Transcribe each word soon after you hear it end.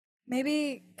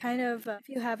Maybe kind of if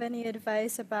you have any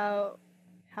advice about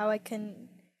how I can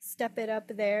step it up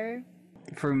there.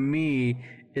 For me,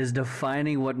 is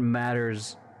defining what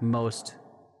matters most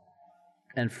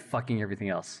and fucking everything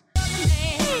else.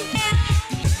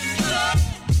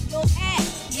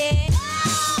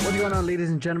 What's going on, ladies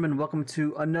and gentlemen? Welcome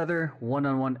to another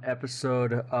one-on-one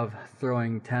episode of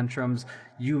Throwing Tantrums.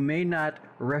 You may not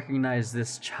recognize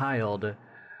this child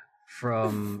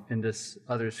from in this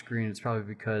other screen. It's probably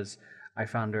because I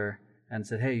found her and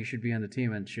said, hey, you should be on the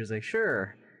team. And she was like,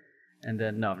 sure. And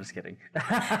then, no, I'm just kidding.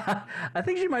 I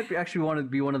think she might be actually want to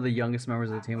be one of the youngest members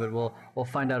of the team, but we'll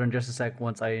find out in just a sec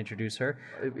once I introduce her.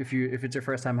 If it's your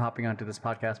first time hopping onto this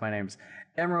podcast, my name's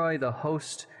Emroy, the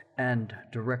host and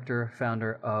director,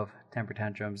 founder of Temper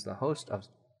Tantrums, the host of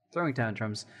Throwing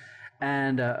Tantrums,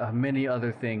 and many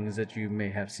other things that you may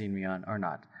have seen me on or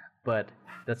not. But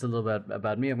that's a little bit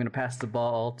about me. I'm going to pass the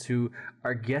ball to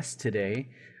our guest today,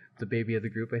 the baby of the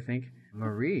group, I think,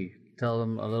 Marie. Tell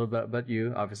them a little bit about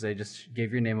you. Obviously, I just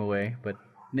gave your name away, but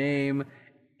name,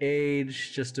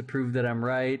 age, just to prove that I'm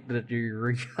right, that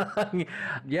you're young.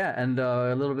 Yeah, and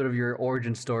a little bit of your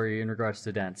origin story in regards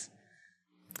to dance.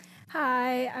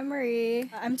 Hi, I'm Marie.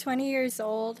 I'm 20 years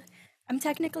old. I'm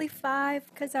technically 5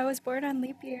 because I was born on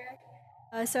leap year.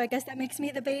 So I guess that makes me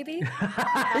the baby.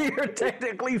 You're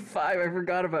technically 5. I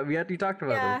forgot about me. You talked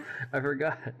about it. I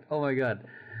forgot. Oh my god.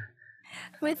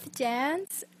 With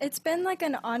dance, it's been like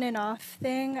an on and off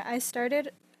thing. I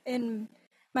started in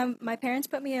my parents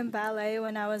put me in ballet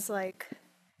when I was like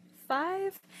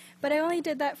 5, but I only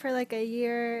did that for like a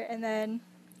year and then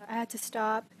I had to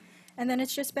stop. And then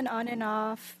it's just been on and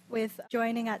off with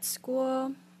joining at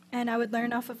school, and I would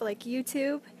learn off of like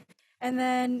YouTube. And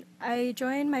then I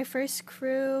joined my first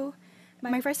crew,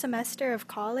 my first semester of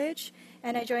college,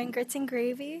 and I joined Grits and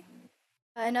Gravy.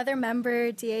 Another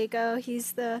member, Diego,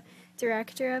 he's the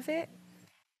director of it.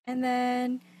 And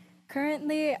then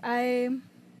currently I'm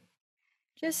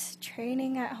just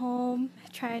training at home,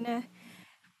 trying to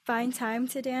find time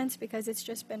to dance because it's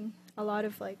just been a lot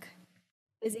of like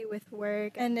busy with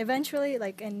work. And eventually,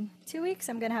 like in 2 weeks,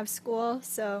 I'm going to have school,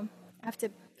 so I have to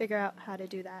figure out how to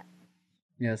do that.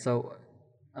 Yeah, so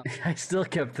I still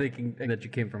kept thinking that you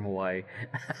came from Hawaii.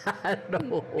 I don't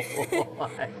know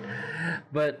why.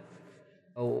 But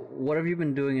what have you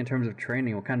been doing in terms of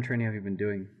training? What kind of training have you been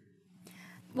doing?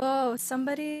 Well,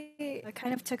 somebody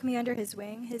kind of took me under his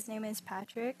wing. His name is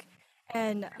Patrick,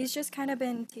 and he's just kind of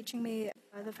been teaching me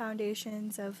the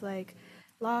foundations of like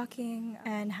locking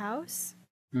and house.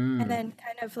 And then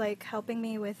kind of like helping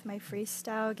me with my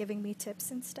freestyle, giving me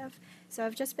tips and stuff. So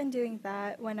I've just been doing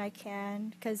that when I can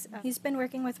because he's been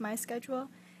working with my schedule.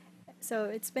 So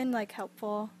it's been like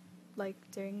helpful like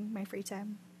during my free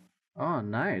time. Oh,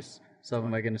 nice. So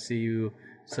am I going to see you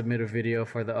submit a video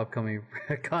for the upcoming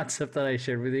concept that I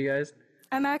shared with you guys?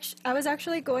 I was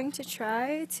actually going to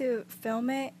try to film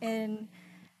it in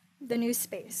the new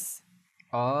space.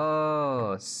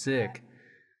 Oh, sick.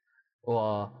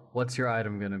 Well, what's your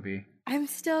item going to be? I'm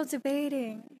still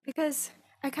debating because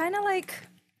I kind of like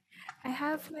I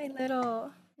have my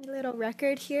little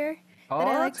record here. Oh, that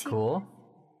I like that's to, cool.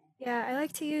 Yeah, I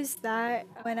like to use that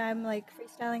when I'm like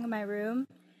freestyling in my room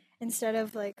instead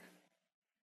of like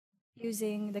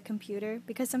using the computer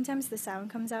because sometimes the sound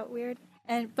comes out weird.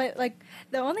 But like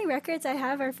the only records I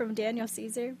have are from Daniel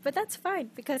Caesar, but that's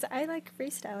fine because I like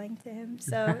freestyling to him,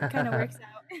 so it kind of works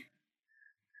out.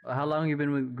 How long have you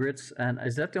been with Grits? And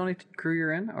is that the only crew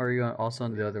you're in? Or are you also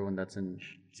on the other one that's in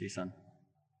CSUN?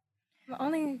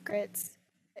 Only Grits.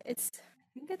 I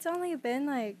think it's only been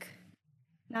like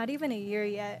not even a year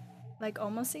yet, like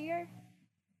almost a year.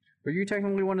 Were you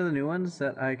technically one of the new ones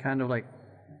that I kind of like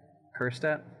cursed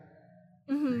at?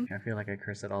 Mm-hmm. I feel like I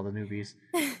cursed at all the newbies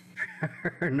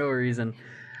for no reason.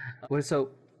 So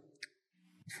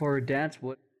for dance,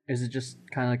 what is it? Just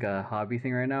kind of like a hobby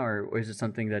thing right now, or is it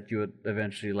something that you would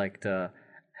eventually like to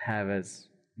have as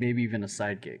maybe even a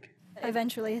side gig?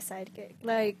 Eventually a side gig.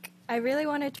 Like I really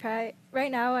want to try.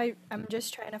 Right now, I'm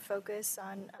just trying to focus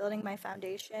on building my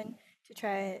foundation to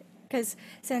try because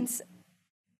since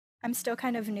I'm still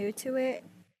kind of new to it,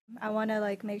 I want to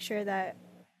like make sure that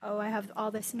I have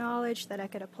all this knowledge that I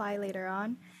could apply later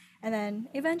on. And then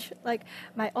eventually, like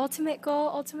my ultimate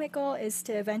goal is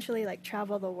to eventually like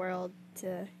travel the world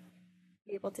to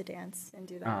be able to dance and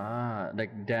do that.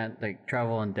 Like dance, like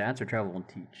travel and dance, or travel and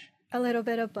teach. A little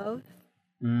bit of both.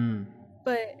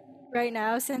 But right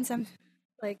now, since I'm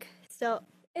like still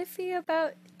iffy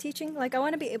about teaching, like I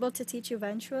want to be able to teach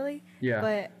eventually. Yeah.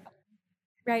 But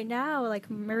right now, like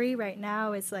Marie right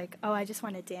now is like, oh, I just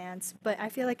want to dance. But I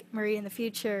feel like Marie in the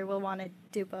future will want to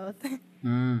do both.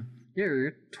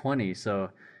 You're 20, so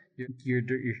You're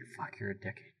a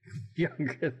decade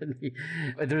younger than me.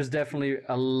 But there's definitely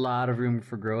a lot of room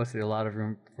for growth, a lot of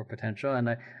room for potential.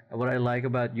 And what I like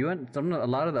about you and a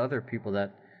lot of the other people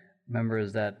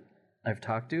members that I've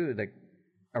talked to, like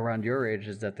around your age,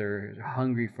 is that they're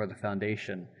hungry for the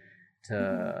foundation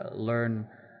to learn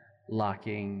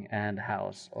locking and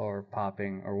house or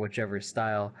popping or whichever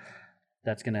style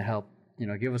that's going to help,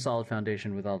 give a solid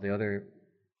foundation with all the other,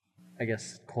 I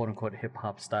guess, quote unquote hip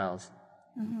hop styles.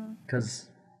 Because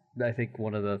I think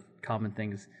one of the common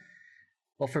things,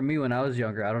 well, for me when I was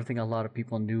younger, I don't think a lot of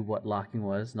people knew what locking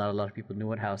was. Not a lot of people knew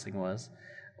what housing was,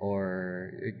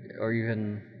 or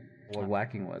even what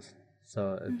whacking was.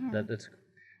 So it's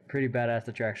pretty badass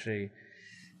that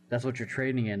that's what you're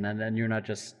training in, and then you're not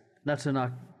just, not to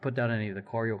not put down any of the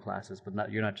choreo classes,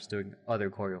 but you're not just doing other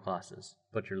choreo classes,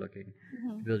 but you're looking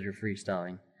to build your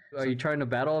freestyling. Are you trying to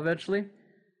battle eventually?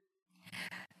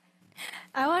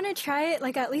 I want to try it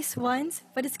like at least once,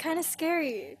 but it's kind of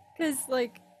scary because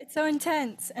like it's so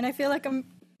intense, and I feel like I'm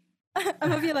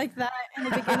gonna be like that in the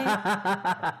beginning.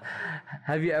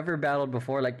 Have you ever battled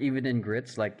before, like even in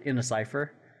grits, like in a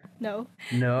cipher? No.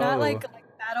 No. Not like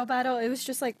battle. It was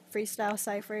just like freestyle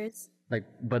ciphers. Like,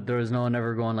 but there was no one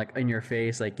ever going like in your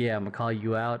face, like, yeah, I'm gonna call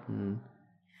you out and.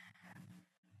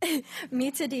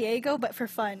 Me to Diego, but for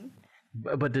fun.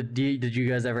 But did you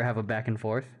guys ever have a back and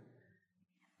forth?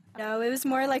 No, it was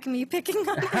more like me picking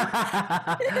on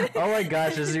him. Oh my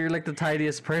gosh, you're like the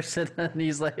tiniest person, and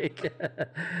he's like,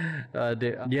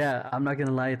 dude, yeah, I'm not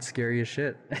gonna lie, it's scary as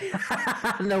shit.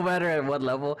 No matter at what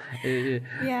level.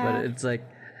 Yeah. But it's like,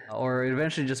 or it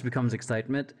eventually just becomes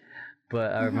excitement.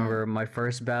 But I remember my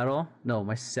second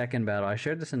battle. I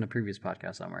shared this in the previous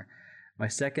podcast somewhere. My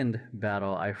second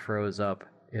battle, I froze up.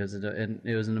 It was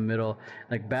in the middle.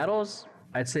 Like battles,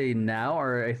 I'd say now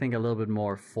are, I think, a little bit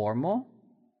more formal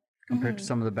compared to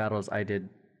some of the battles I did,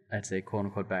 I'd say, quote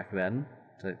unquote, back then.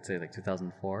 So I'd say like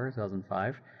 2004,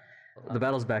 2005. The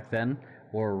battles back then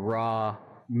were raw,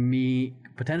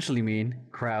 potentially mean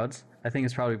crowds. I think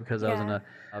it's probably because I was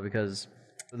because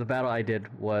the battle I did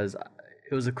it was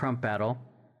a crump battle,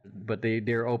 but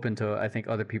they're open to, I think,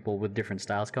 other people with different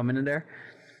styles coming in there.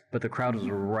 But the crowd was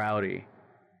rowdy,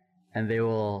 and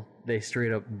they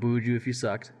straight up booed you if you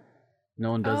sucked.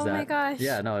 No one does that. Oh my gosh.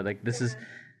 Yeah, no, like this is.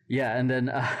 Yeah, and then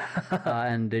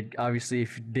and obviously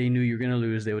if they knew you were gonna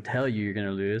lose, they would tell you you're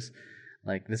gonna lose.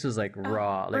 Like this was like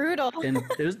raw, like brutal. And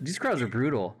these crowds are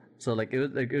brutal. So like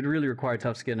it really required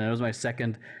tough skin. And it was my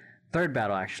third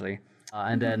battle actually,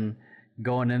 and then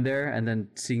going in there and then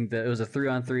seeing it was a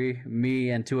 3-on-3. Me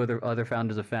and two other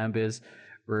founders of FanBiz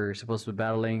were supposed to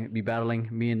be battling.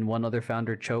 Me and one other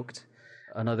founder choked.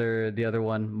 The other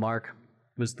one, Mark,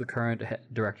 was the current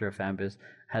director of FanBiz,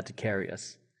 had to carry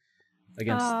us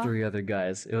against three other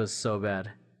guys. It was so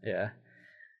bad. Yeah.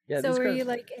 So were you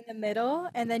like in the middle,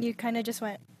 and then you kind of just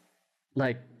went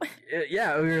like,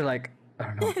 yeah, we were like, I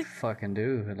don't know what to fucking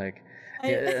do. Like,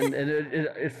 and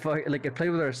it played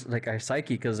with our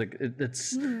psyche, because like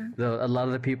it's a lot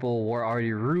of the people were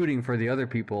already rooting for the other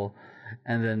people,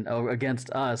 and then against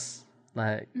us,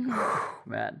 like,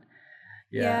 man,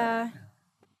 yeah.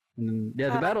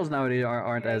 The battles nowadays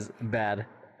aren't as bad.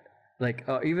 Like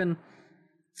even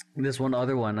this one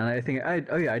other one, and I think I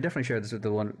definitely shared this with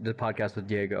the podcast with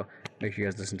Diego. Make sure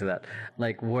you guys listen to that.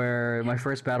 Like where my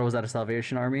first battle was at a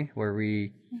Salvation Army, where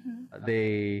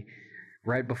they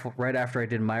right after I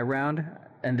did my round,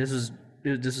 and this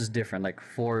is different. Like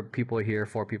 4 people here,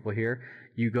 4 people here.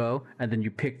 You go and then you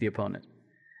pick the opponent.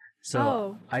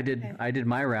 So I did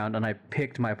my round and I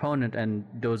picked my opponent, and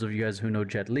those of you guys who know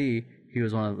Jet Li, he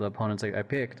was one of the opponents I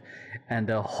picked, and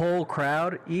the whole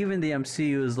crowd, even the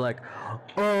MC, was like,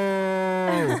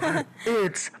 "Oh,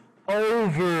 it's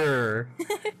over!"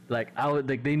 Like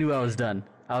they knew I was done.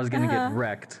 I was gonna get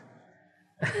wrecked.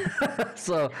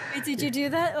 So. Wait, did you do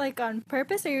that like on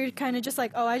purpose, or you're kind of just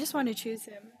like, "Oh, I just want to choose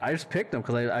him"? I just picked him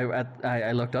because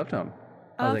I looked up to him.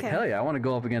 I was like, hell yeah, I want to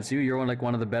go up against you. You're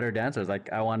one of the better dancers. Like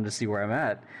I wanted to see where I'm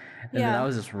at, and then I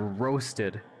was just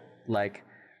roasted, like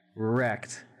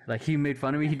wrecked. Like he made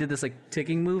fun of me. He did this like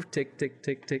ticking move, tick tick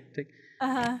tick tick tick,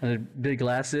 and then big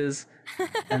glasses,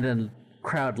 and then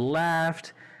crowd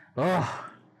laughed. Oh,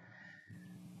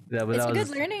 yeah, but it's a good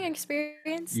learning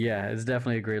experience. Yeah, it's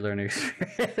definitely a great learning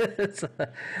experience.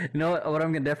 You know what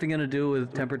I'm definitely gonna do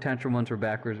with Temper Tantrum once we're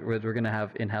back? We're gonna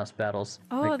have in-house battles.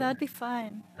 Oh, that'd be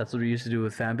fun. That's what we used to do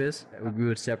with FanBiz. We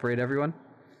would separate everyone.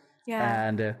 Yeah.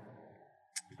 And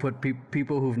put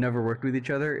people who've never worked with each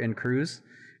other in crews,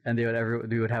 and they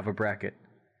would have a bracket.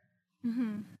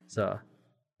 So,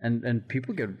 and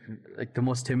people get like the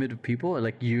most timid of people,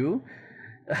 like you.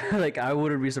 Like I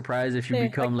wouldn't be surprised if you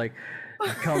become like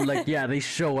come like yeah they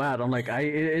show out. I'm like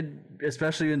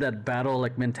especially in that battle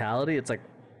like mentality. It's like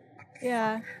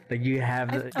Yeah. you have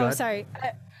go Oh, ahead. sorry.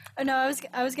 No,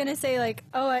 I was gonna say like,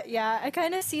 oh yeah, I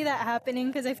kind of see that happening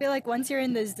because I feel like once you're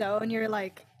in the zone, you're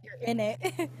in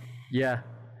it. Yeah.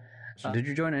 Did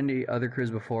you join any other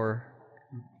crews before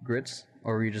Grits,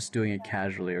 or were you just doing it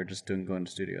casually, or just doing going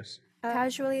to studios?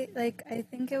 Casually, like I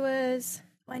think it was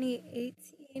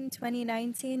 2018,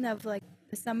 2019 of like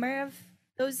the summer of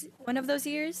those one of those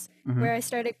years where I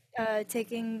started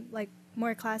taking like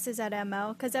more classes at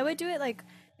ML because I would do it like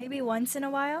maybe once in a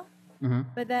while.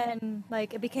 But then,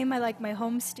 like, it became my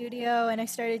home studio, and I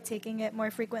started taking it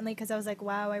more frequently because I was like,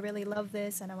 "Wow, I really love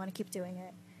this, and I want to keep doing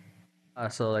it."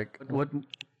 So like, what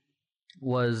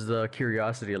was the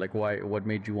curiosity? Like, why? What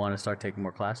made you want to start taking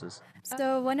more classes?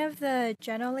 So one of the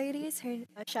general ladies,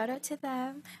 shout out to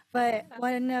them, but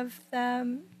one of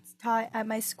them taught at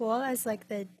my school as like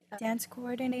the dance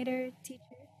coordinator teacher.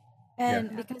 Yeah.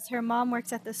 And because her mom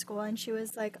works at the school, and she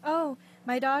was like, "Oh,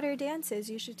 my daughter dances.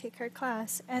 You should take her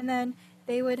class." And then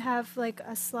they would have like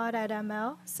a slot at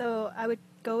ML, so I would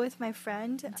go with my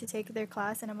friend to take their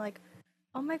class, and I'm like,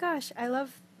 "Oh my gosh, I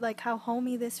love like how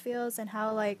homey this feels and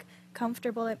how like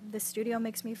comfortable the studio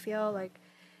makes me feel like."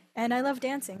 And I love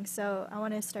dancing, so I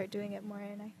want to start doing it more,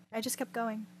 and I just kept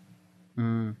going.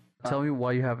 Tell me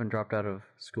why you haven't dropped out of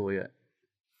school yet.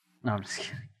 No, I'm just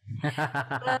kidding.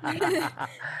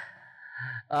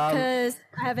 Because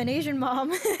I have an Asian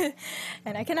mom,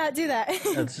 and I cannot do that.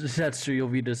 That's true. You'll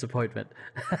be disappointment.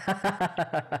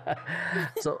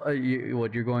 So,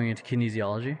 you're going into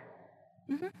kinesiology?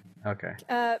 Okay.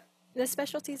 The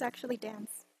specialty is actually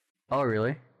dance. Oh,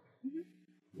 really?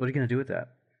 What are you gonna do with that?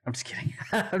 I'm just kidding.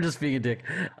 I'm just being a dick.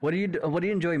 What do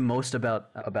you enjoy most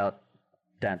about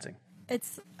dancing?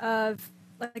 It's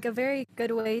like a very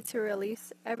good way to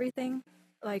release everything,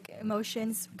 like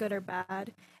emotions, good or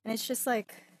bad, and it's just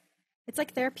like it's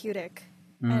like therapeutic,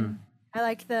 and I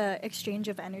like the exchange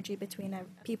of energy between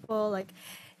people. Like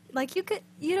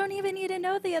you don't even need to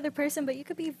know the other person, but you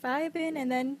could be vibing,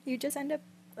 and then you just end up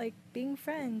like being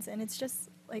friends, and it's just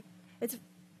like it's.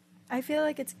 I feel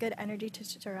like it's good energy to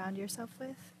surround yourself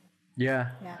with.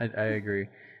 Yeah, Yeah. I agree.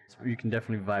 You can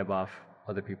definitely vibe off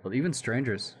other people, even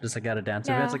strangers. Just like at a dance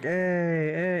event, it's Yeah. like,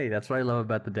 hey, hey. That's what I love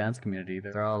about the dance community.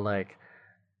 They're all like,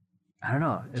 I don't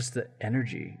know, just the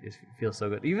energy feels so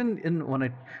good. Even when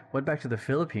I went back to the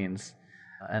Philippines,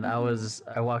 and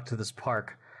I walked to this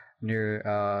park near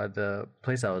the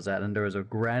place I was at, and there was a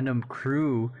random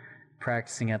crew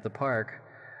practicing at the park,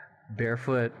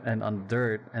 barefoot and on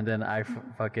dirt, and then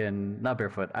fucking not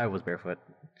barefoot. I was barefoot,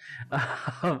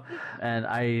 and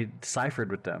I ciphered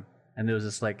with them, and it was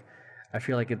just like, I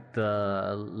feel like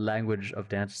the language of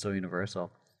dance is so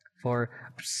universal. For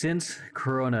since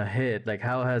Corona hit, like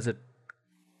how has it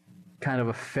kind of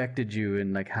affected you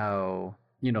in like how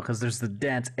because there's the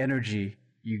dance energy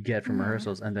you get from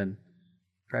rehearsals and then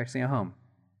practicing at home.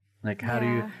 Like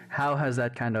Yeah. how's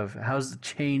the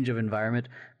change of environment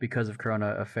because of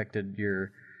Corona affected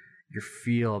your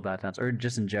feel about dance or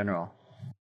just in general?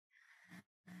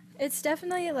 It's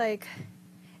definitely like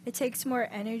it takes more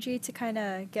energy to kind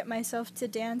of get myself to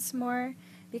dance more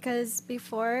because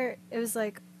before it was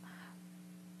like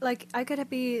I could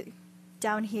be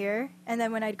down here, and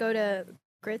then when I'd go to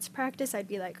grits practice I'd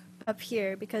be like up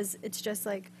here because it's just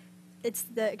like it's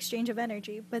the exchange of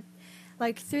energy. But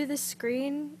like through the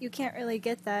screen you can't really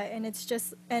get that, and it's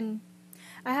just and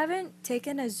I haven't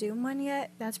taken a Zoom one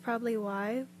yet. That's probably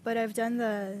why. But I've done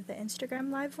the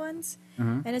Instagram live ones,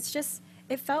 and it's just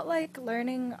it felt like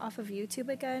learning off of YouTube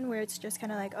again, where it's just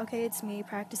kind of like okay, it's me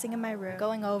practicing in my room,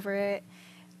 going over it,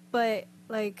 but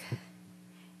like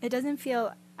it doesn't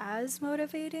feel as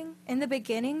motivating. In the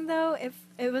beginning, though, if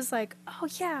it was like, oh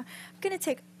yeah, I'm gonna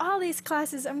take all these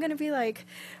classes, I'm gonna be like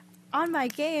on my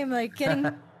game, like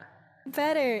getting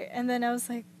better, and then I was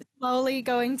like slowly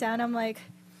going down. I'm like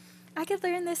I could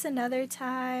learn this another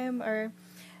time or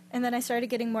and then I started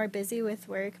getting more busy with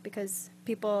work because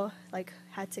people like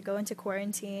had to go into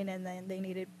quarantine and then they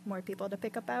needed more people to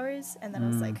pick up hours, and then I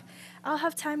was like I'll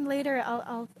have time later.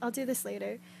 I'll do this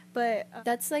later. But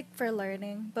that's like for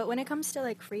learning. But when it comes to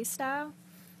like freestyle,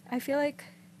 I feel like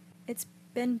it's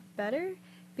been better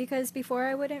because before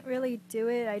I wouldn't really do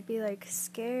it. I'd be like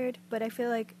scared, but I feel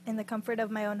like in the comfort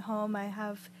of my own home, I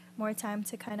have more time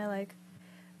to kind of like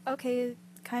okay,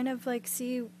 kind of like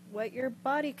see what your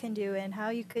body can do and how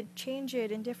you could change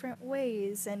it in different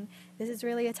ways. And this is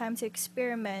really a time to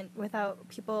experiment without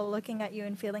people looking at you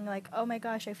and feeling like, oh my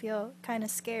gosh, I feel kind of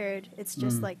scared. It's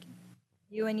just like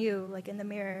you, like in the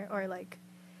mirror or like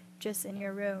just in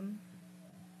your room.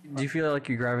 Do you feel like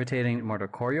you're gravitating more to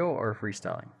choreo or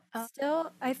freestyling?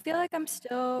 Still, I feel like I'm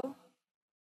still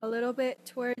a little bit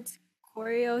towards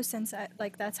choreo since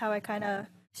that's how I kind of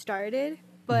started. Hmm.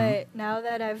 But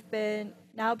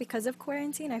now because of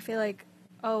quarantine, I feel like,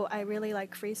 oh, I really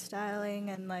like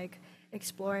freestyling and like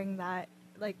exploring that.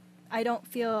 Like, I don't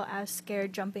feel as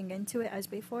scared jumping into it as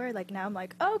before. Like now I'm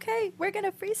like, okay, we're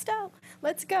gonna freestyle.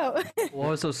 Let's go. What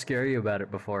was so scary about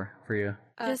it before for you?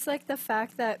 Just like the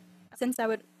fact that since I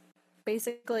would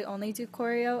basically only do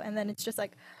choreo and then it's just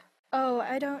like, oh,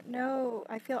 I don't know.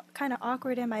 I feel kind of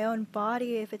awkward in my own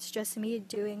body if it's just me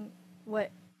doing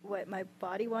what my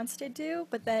body wants to do.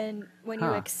 But then when you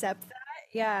Huh. accept that,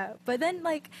 yeah. But then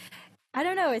like I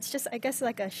don't know, it's just I guess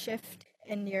like a shift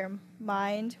in your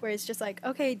mind where it's just like,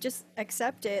 okay, just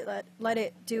accept it. Let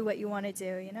it do what you want to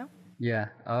do, you know? Yeah.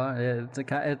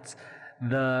 It's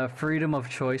the freedom of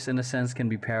choice in a sense can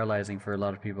be paralyzing for a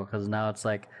lot of people because now it's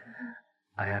like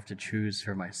I have to choose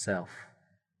for myself.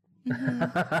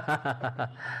 Mm-hmm.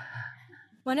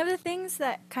 One of the things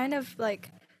that kind of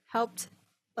like helped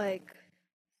like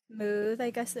smooth, I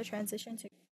guess, the transition to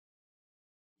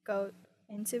go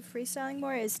into freestyling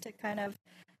more is to kind of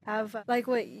have like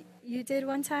what you did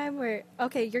one time where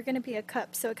okay, you're going to be a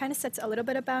cup. So it kind of sets a little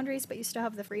bit of boundaries, but you still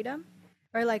have the freedom.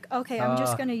 Or like, okay, I'm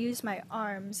just uh, going to use my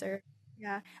arms or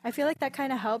yeah. I feel like that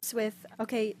kind of helps with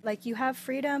okay, like you have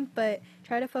freedom, but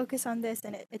try to focus on this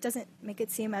and it doesn't make it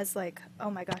seem as like,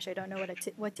 oh my gosh, I don't know what to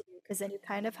do because then you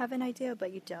kind of have an idea,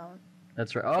 but you don't.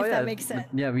 that's right. Oh If that yeah, makes sense.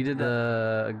 yeah. We did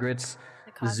the grits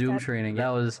The Zoom concept. training. That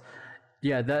was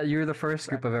yeah. That you're the first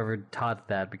group I've ever taught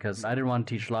that because I didn't want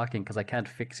to teach locking because I can't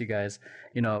fix you guys.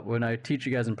 You know, when I teach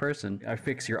you guys in person, I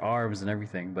fix your arms and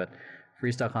everything, but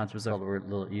freestyle concepts are a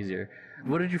little easier.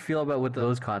 What did you feel about with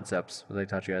those concepts when they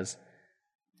taught you guys?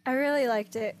 I really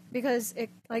liked it because it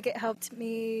helped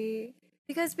me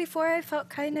because before I felt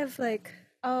kind of like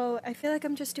oh I feel like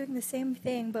I'm just doing the same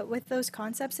thing but with those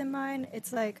concepts in mind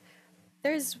it's like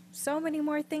there's so many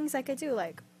more things I could do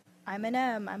like I'm an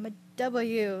M, I'm a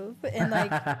W and like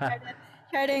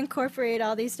try to incorporate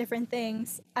all these different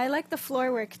things. I like the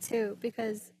floor work too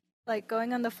because like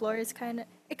going on the floor is kind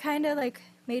of like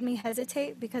made me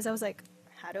hesitate because I was like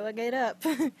how do I get up?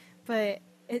 But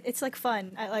it's like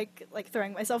fun. I like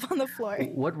throwing myself on the floor.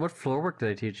 What floor work did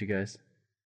I teach you guys?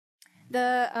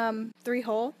 The three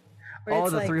hole where Oh,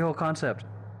 it's the like three hole concept.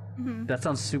 mhm. That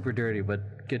sounds super dirty,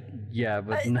 but get yeah,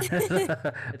 but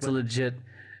it's a legit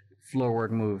floor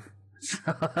work move.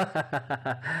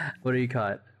 What do you call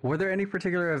it? Were there any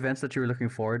particular events that you were looking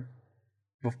forward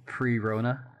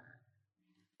pre-Rona?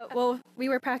 Well, we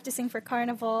were practicing for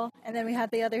carnival and then we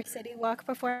had the other city walk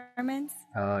performance.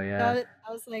 Oh So yeah.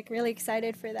 I was like really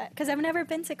excited for that because I've never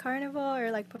been to carnival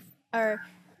or or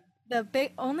the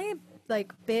big only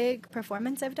like big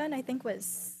performance I've done I think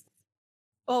was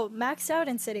oh Maxed Out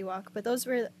and City Walk, but those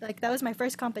were like that was my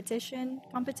first competition,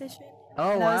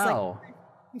 Oh and that was like wow.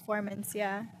 performance.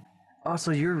 Yeah. Oh,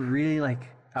 so you're really like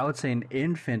I would say an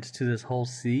infant to this whole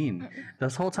scene.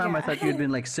 This whole time I Yeah. thought you had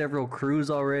been like several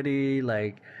crews already.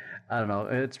 Like I don't know.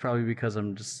 It's probably because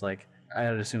I'm just like I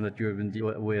had assumed that you have been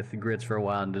with grits for a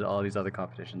while and did all these other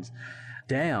competitions.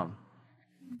 Damn.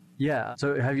 Yeah.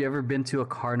 So have you ever been to a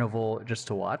carnival just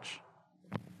to watch?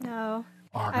 No.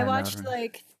 Oh I man, watched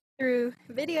like through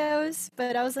videos,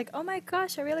 but I was like, oh my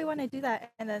gosh, I really want to do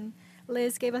that. And then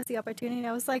Liz gave us the opportunity, and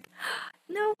I was like,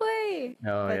 no way.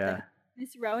 oh But then yeah.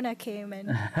 Miss Rona came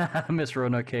and Miss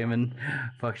Rona came and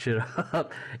fucked shit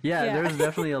up. Yeah, yeah. there's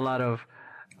definitely a lot of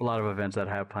events that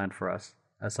I have planned for us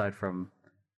aside from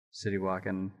City Walk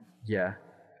and yeah,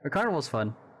 the carnival's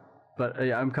fun, but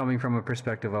yeah, I'm coming from a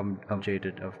perspective I'm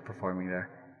jaded of performing there.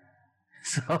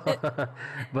 So,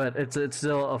 but it's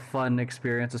still a fun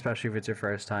experience, especially if it's your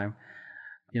first time.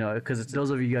 You know, because it's those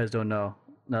of you guys don't know,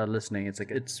 listening. It's like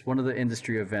it's one of the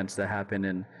industry events that happen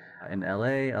in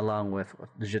LA along with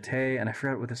the Jeté, and I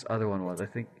forgot what this other one was. I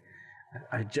think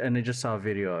I just saw a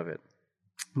video of it.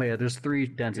 But yeah, there's three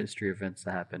dance industry events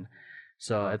that happen.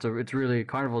 So it's really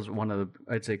Carnival's one of the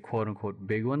I'd say quote unquote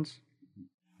big ones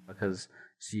because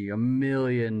see a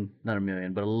million, not a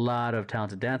million, but a lot of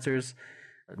talented dancers,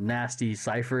 nasty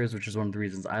ciphers, which is one of the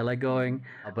reasons I like going,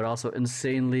 but also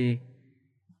insanely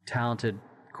talented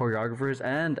choreographers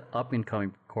and up and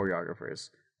coming choreographers.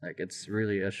 Like it's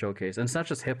really a showcase, and it's not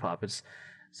just hip hop. It's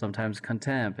sometimes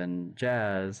contemp and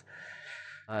jazz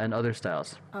and other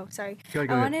styles. Oh, sorry. Go ahead, I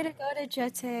go ahead. wanted to go to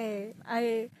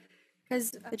Jete.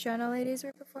 Because the Jono ladies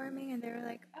were performing, and they were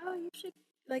like, "Oh, you should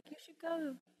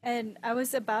go." And I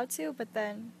was about to, but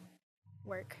then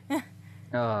work. I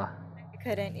Oh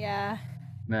couldn't. Yeah,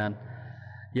 man,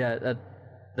 yeah.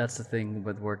 That's the thing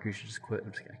with work. You should just quit.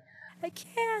 I'm just kidding. I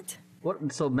can't.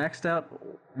 What? So maxed out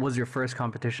was your first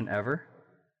competition ever?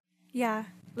 Yeah,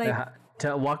 like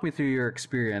Walk me through your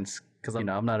experience, because I'm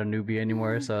not a newbie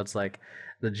anymore, so it's like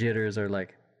the jitters are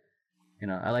like,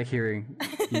 I like hearing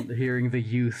the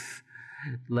youth.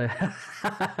 Like,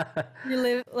 you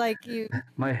live like you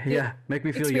make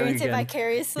me feel young experience it again.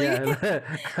 vicariously. Yeah,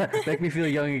 make me feel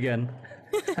young again.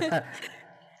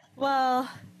 Well,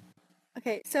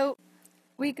 okay, so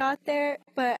we got there,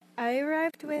 but I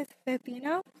arrived with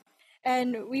Pepino,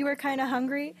 and we were kind of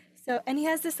hungry. So, and he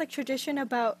has this like tradition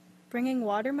about bringing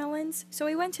watermelons. So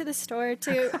we went to the store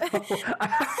to,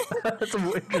 That's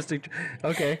interesting.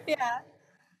 Okay. yeah,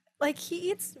 like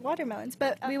he eats watermelons,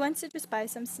 but we went to just buy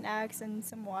some snacks and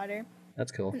some water.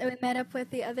 That's cool. And then we met up with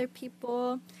the other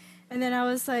people, and then I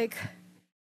was like,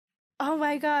 oh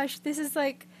my gosh, this is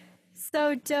like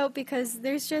so dope because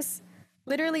there's just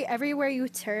literally everywhere you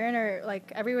turn or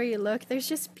like everywhere you look, there's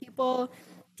just people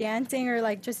dancing or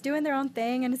like just doing their own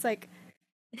thing, and it's like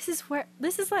this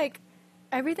is like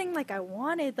everything like I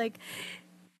wanted. Like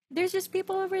there's just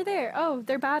people over there. Oh,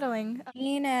 they're battling.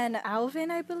 Dean and Alvin,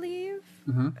 I believe.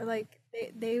 Like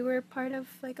they were part of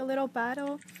like a little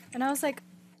battle, and I was like,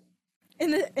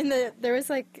 in the there was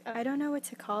like I don't know what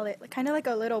to call it, like, kind of like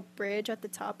a little bridge at the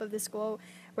top of the school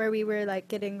where we were like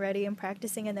getting ready and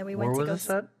practicing, and then we went Where to was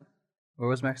go. this at? Where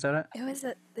was maxed out at? It was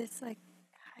at this like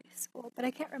high school, but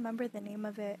I can't remember the name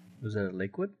of it. Was it at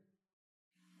Lakewood?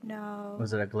 No,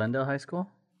 Was it at Glendale High School?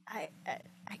 I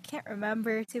can't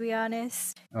remember, to be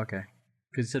honest. Okay.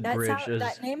 Because you said That bridge.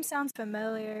 that name sounds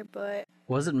familiar, but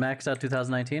Was it maxed out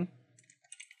 2019?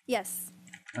 yes.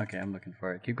 Okay, I'm looking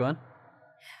for it. Keep going.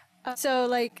 So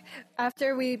like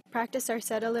after we practiced our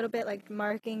set a little bit, like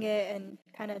marking it and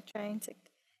kind of trying to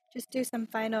just do some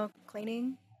final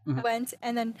cleaning, I went,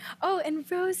 and then and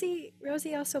Rosie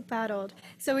also battled.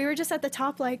 So we were just at the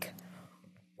top like,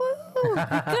 woo,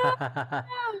 go!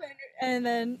 And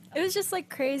then it was just like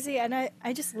crazy, and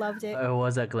I just loved it. It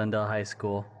was at Glendale High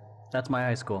School. That's my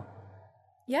high school.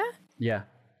 Yeah. Yeah.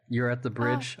 You're at the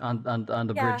bridge on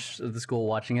the Yeah. bridge of the school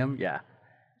watching him. Yeah.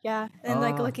 Yeah, and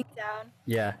like Oh. looking down.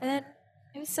 Yeah. And then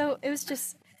it was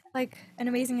just like an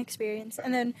amazing experience.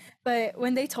 And then, but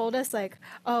when they told us like,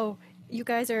 oh, you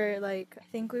guys are like, I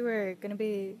think we were gonna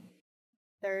be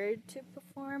third to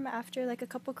perform after like a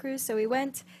couple crews. So we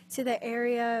went to the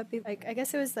area, like I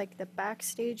guess it was like the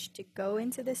backstage to go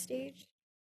into the stage.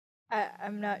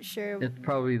 I'm not sure. It's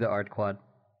probably the art quad.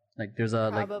 Like there's a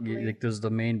Probably. like there's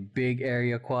the main big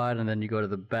area quad, and then you go to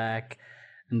the back,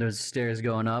 and there's stairs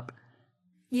going up.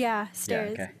 Yeah,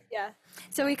 stairs. okay. Yeah.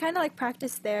 So we kind of like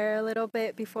practiced there a little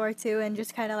bit before too, and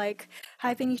just kind of like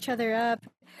hyping each other up.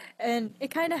 And it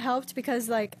kind of helped because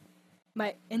like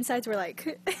my insides were like,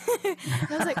 I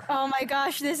was like, oh my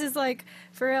gosh, this is like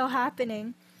for real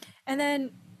happening. And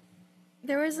then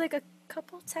there was like a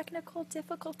couple technical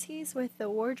difficulties with the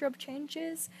wardrobe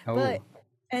changes, but Oh.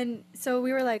 and so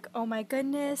we were like, oh my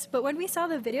goodness. But when we saw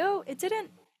the video, it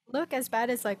didn't look as bad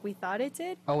as like we thought it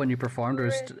did. Oh, when you performed,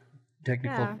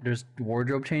 technical. Yeah. There's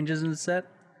wardrobe changes in the set.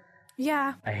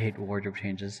 Yeah. I hate wardrobe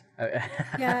changes.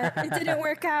 Yeah, it didn't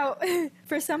work out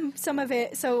for some of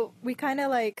it. So we kind of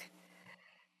like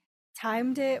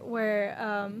timed it where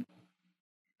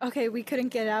okay, we couldn't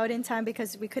get out in time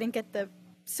because we couldn't get the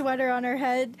sweater on our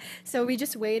head. So we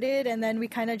just waited, and then we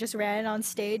kind of just ran on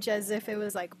stage as if it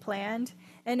was like planned.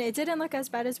 And it didn't look as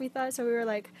bad as we thought, so we were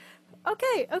like,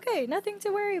 okay, nothing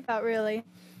to worry about really.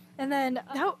 And then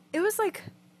it was like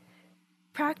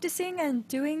practicing and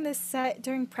doing this set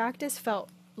during practice felt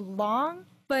long,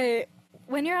 but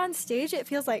when you're on stage it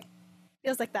feels like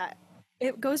that.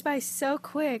 It goes by so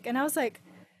quick, and I was like,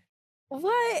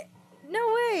 what? No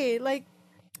way. Like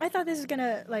I thought this was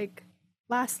gonna like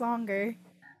last longer.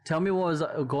 Tell me what was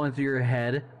going through your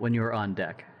head when you were on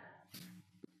deck.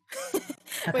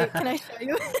 Wait, can I show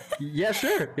you? Yeah,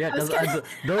 sure. Yeah, because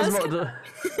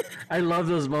I love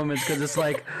those moments because it's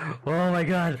like, oh my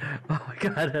god.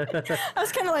 I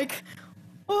was kind of like,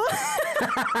 oh.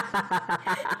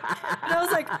 And I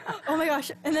was like, oh my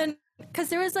gosh. And then, because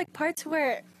there was like parts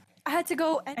where I had to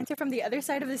go and enter from the other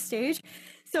side of the stage.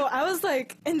 So I was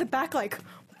like in the back, like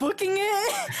booking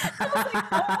it. I was like,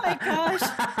 oh my gosh.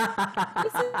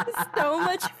 This is so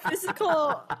much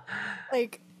physical,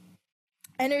 like,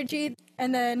 energy.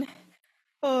 And then,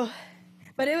 but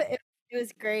it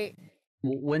was great.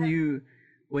 When you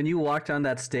walked on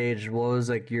that stage, what was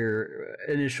like your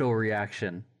initial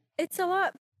reaction? It's a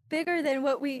lot bigger than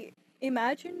what we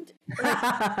imagined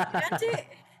it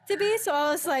to be. So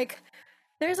I was like,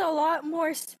 there's a lot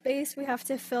more space we have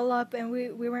to fill up, and we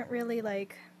weren't really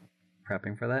like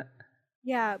Prepping for that?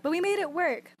 yeah, but we made it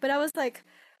work. But I was like,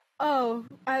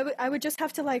 I would just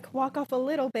have to like walk off a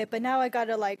little bit, but now I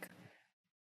gotta like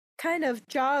kind of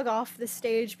jog off the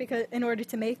stage because in order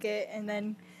to make it, and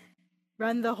then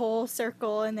run the whole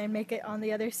circle and then make it on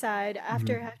the other side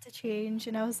after I Hmm. have to change.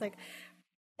 And I was like,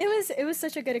 it was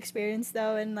such a good experience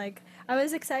though, and like I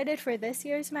was excited for this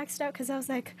year's maxed out because I was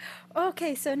like,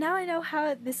 okay, so now I know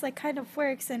how this like kind of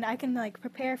works and I can like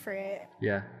prepare for it.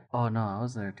 Yeah. Oh no, I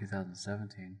was there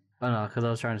 2017. Oh no, because I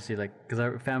was trying to see like because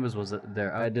Fambas was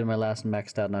there. I did my last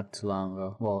maxed out not too long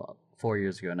ago. Well, 4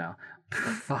 years ago now.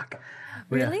 Fuck.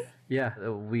 But yeah, Really?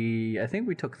 yeah. I think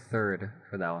we took third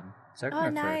for that one. Second Oh, or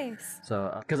third. nice.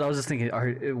 So because I was just thinking,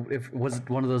 if was it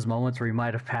one of those moments where we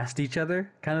might have passed each other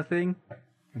kind of thing,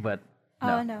 but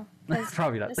no. Oh no, 'cause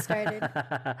Probably not. just started.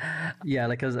 Yeah,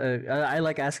 like because I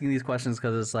like asking these questions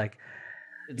because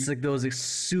it's like those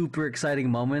super exciting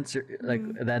moments, like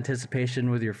the anticipation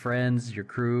with your friends, your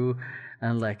crew,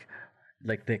 and like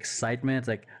the excitement.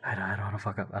 Like I don't want to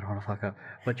fuck up. I don't want to fuck up.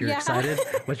 But you're Yeah. excited.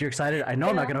 But you're excited. I know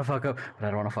I'm not Yeah. gonna fuck up, but I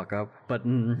don't want to fuck up. But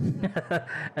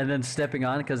and then stepping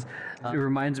on because it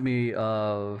reminds me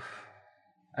of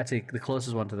I'd say the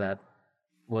closest one to that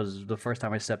was the first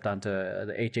time I stepped onto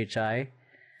the HHI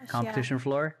competition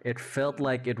floor. It felt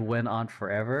like it went on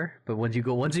forever, but once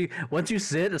you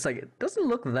sit, it's like it doesn't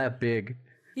look that big.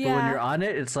 But when Yeah. you're on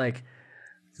it, it's like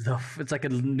it's like a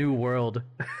new world.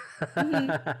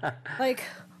 Like,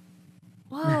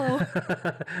 whoa,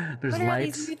 There's what are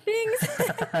these lights. new things?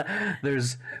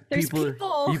 There's There's people.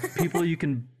 people. People you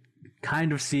can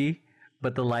kind of see,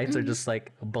 but the lights are just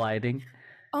like blinding.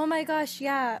 Oh my gosh,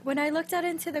 yeah. When I looked out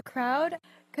into the crowd,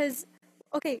 because,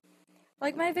 okay,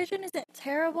 like my vision isn't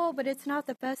terrible, but it's not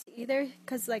the best either,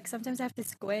 because like sometimes I have to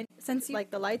squint. Since like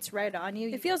the light's right on you,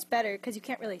 it feels better because you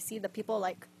can't really see the people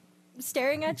like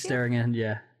staring at you. Staring in,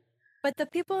 yeah. But the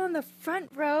people in the front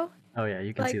row, Oh yeah,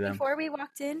 you can like see them. before we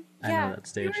walked in, I know yeah, that they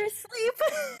stage. were asleep.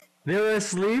 They were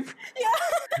asleep. Yeah.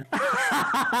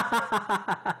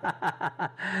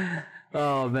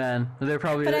 Oh man, they're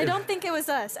probably. But I don't think it was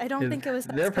us. I don't think it was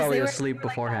us. They're 'cause probably they were asleep like that.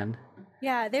 beforehand.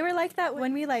 Yeah, they were like that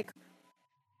when we like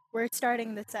were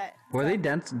starting the set. Were they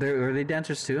Were they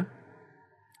dancers too?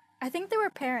 I think they were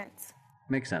parents.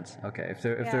 Makes sense. Okay, if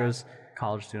Yeah. there's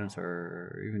college students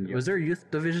or even was there a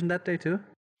youth division that day too?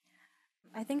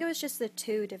 I think it was just the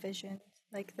two divisions,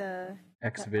 like the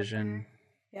X Division.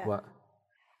 yeah. What?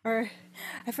 Or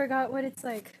I forgot what it's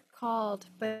like called,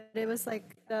 but it was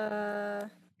like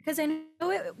because I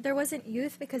know there wasn't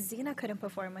youth because Zena couldn't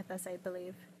perform with us, I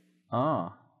believe.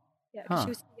 Oh, Yeah, 'cause Huh. she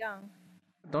was too young.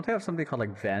 don't they have something called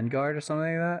like Vanguard or something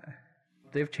like that?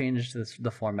 They've changed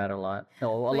the format a lot.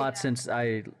 No, a lot yeah. since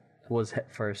I was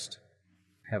first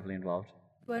heavily involved.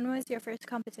 When was your first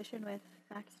competition with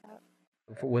Maxed Out?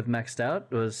 With Maxed Out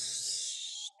it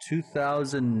was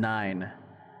 2009.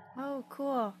 Oh,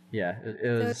 cool. Yeah, it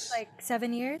So was. it's like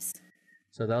 7 years.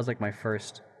 So that was like my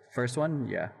first one.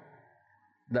 Yeah,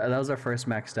 that was our first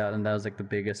Maxed Out, and that was like the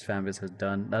biggest Fanbase has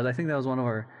done. I think that was one of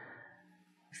our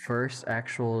first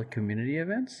actual community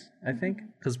events. I think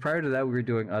because prior to that we were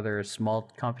doing other small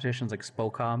competitions like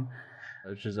Spocom,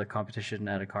 which is a competition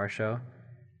at a car show.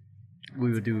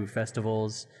 We would do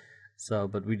festivals. So,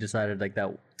 but we decided like that.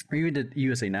 We even did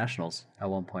USA Nationals at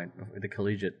one point, the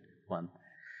collegiate one.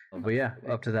 But yeah,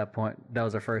 up to that point, that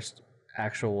was our first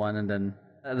actual one, and then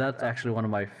that's actually one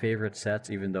of my favorite sets,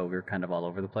 even though we were kind of all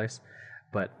over the place.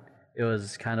 But it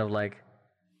was kind of like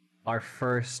our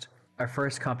first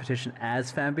competition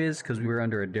as Fanbase because we were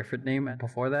under a different name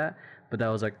before that. But that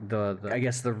was like the I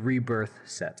guess the rebirth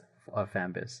set of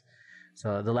Fanbase.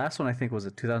 So the last one I think was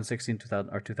a 2016,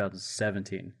 2000 or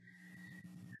 2017,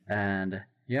 and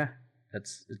yeah,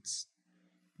 it's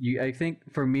you. I think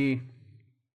for me.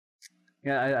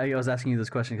 Yeah, I was asking you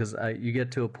this question because you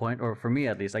get to a point, or for me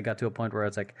at least, I got to a point where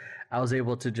it's like I was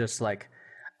able to just like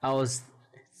I was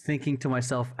thinking to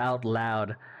myself out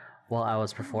loud while I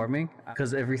was performing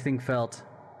because everything felt.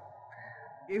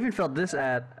 I even felt this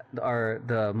at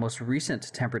the most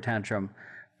recent Temper Tantrum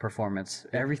performance.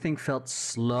 Everything felt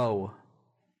slow.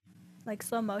 Like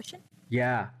slow motion?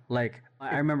 Yeah, like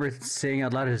I remember saying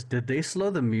out loud, "Is did they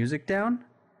slow the music down?"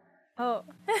 Oh.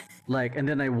 Like, and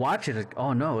then I watch it. Like,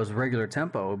 oh no, it was regular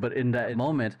tempo. But in that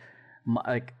moment,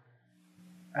 like,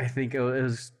 I think it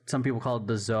was some people call it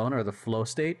the zone or the flow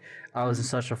state. I was in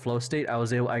such a flow state.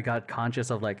 I got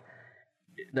conscious of like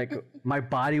my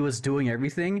body was doing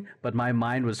everything, but my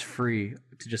mind was free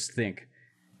to just think.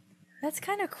 That's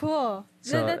kind of cool.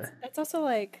 So- That's also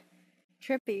like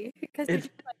trippy because you're It-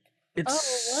 just like It's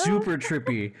Oh, what? super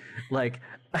trippy. Like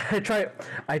I try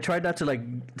I tried not to like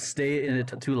stay in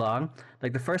it too long.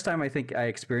 Like the first time I think I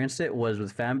experienced it was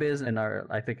with Fanbiz and our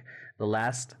I think the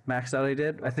last max out I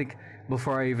did. I think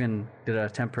before I even did a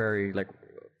temporary like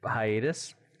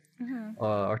hiatus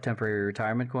or temporary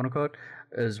retirement, quote unquote,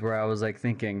 is where I was like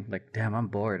thinking like, damn, I'm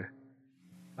bored.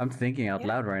 I'm thinking out Yeah.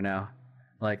 loud right now,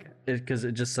 like because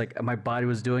it just like my body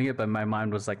was doing it, but my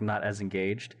mind was like not as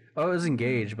engaged. Oh, it was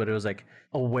engaged, but it was like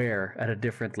aware at a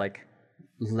different like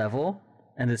level.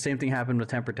 And the same thing happened with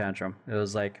Temper Tantrum. It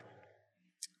was like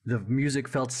the music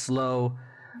felt slow,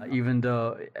 even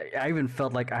though I even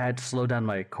felt like I had to slow down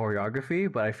my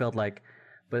choreography. But I felt like,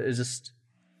 but it's just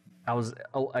I was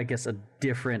I guess a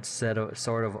different set of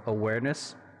sort of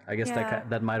awareness. I guess that Yeah.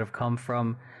 that might have come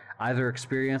from either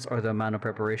experience or the amount of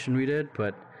preparation we did.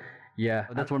 But yeah,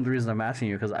 that's one of the reasons I'm asking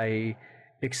you because I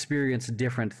experience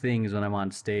different things when I'm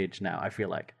on stage now. I feel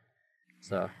like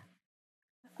so.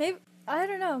 Maybe I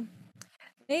don't know.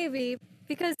 Maybe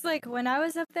because like when I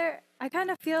was up there, I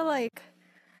kind of feel like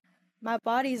my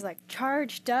body's like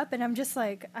charged up, and I'm just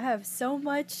like I have so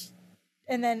much,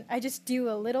 and then I just do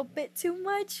a little bit too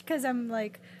much because I'm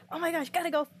like, oh my gosh,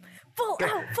 gotta go full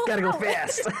out, full Gotta go out.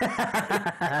 fast.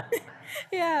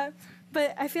 Yeah,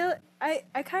 but I feel I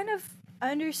kind of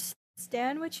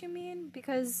understand what you mean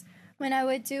because when I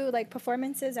would do like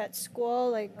performances at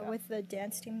school, like with the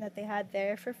dance team that they had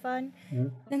there for fun,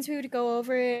 since we would go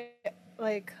over it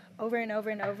like over and over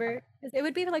and over, 'cause it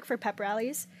would be like for pep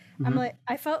rallies. I'm like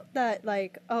I felt that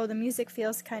like oh the music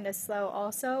feels kind of slow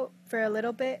also for a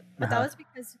little bit, but that Uh-huh. was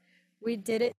because we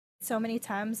did it so many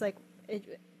times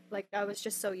it like I was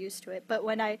just so used to it. But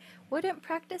when I wouldn't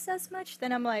practice as much,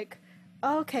 then I'm like,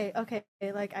 okay, okay,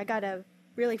 like I gotta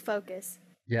really focus.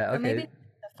 Yeah. So maybe Okay.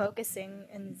 the focusing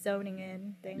and zoning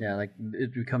in thing. Yeah. Like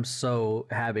it becomes so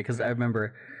habit because I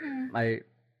remember Mhm. my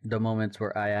the moments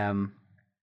where I am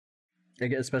I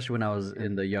guess especially when I was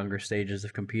in the younger stages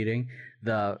of competing,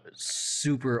 the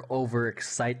super over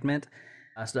excitement,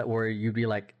 so that where you'd be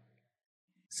like,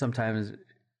 sometimes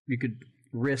you could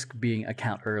risk being a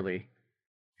count early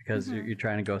because you're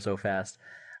trying to go so fast.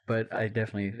 But I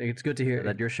definitely, it's good to hear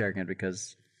that you're sharing it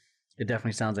because it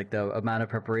definitely sounds like the amount of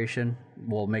preparation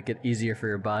will make it easier for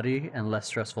your body and less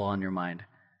stressful on your mind.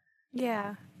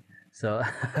 Yeah. So,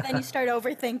 But then you start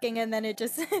overthinking, and then it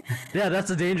just yeah, that's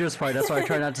the dangerous part. That's why I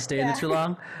try not to stay in it yeah. too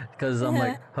long because I'm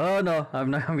like, oh no, I'm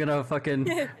not, I'm gonna fucking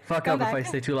fuck Come up if I back.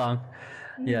 stay too long.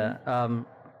 Mhm. Yeah.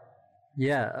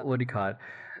 Yeah. What do you call it?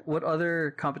 What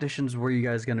other competitions were you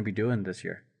guys gonna be doing this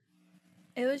year?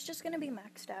 It was just gonna be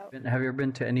maxed out. Have you ever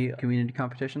been to any community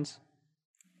competitions?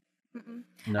 I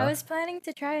No. was planning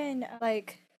to try and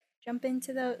like jump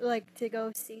into the like to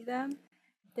go see them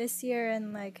this year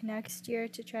and like next year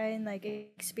to try and like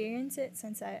experience it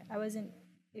since I wasn't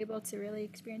able to really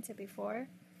experience it before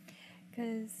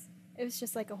because it was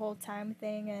just like a whole time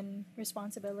thing and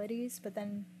responsibilities. But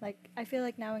then like I feel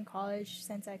like now in college,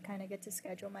 since I kind of get to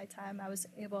schedule my time, I was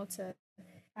able to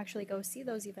actually go see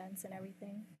those events and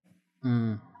everything.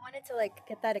 Mm. I wanted to like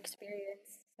get that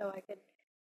experience so I could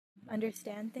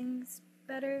understand things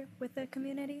better with the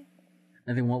community.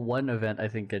 I think one event I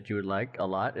think that you would like a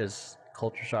lot is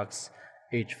Culture Shock's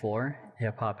H4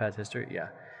 Hip Hop Has History. Yeah,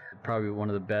 probably one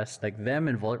of the best. Like them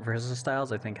and Versus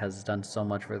Styles, I think has done so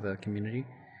much for the community.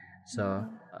 So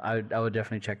I would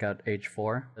definitely check out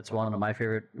H4. That's one of my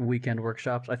favorite weekend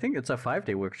workshops. I think it's a 5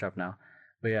 day workshop now,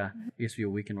 but yeah, it used to be a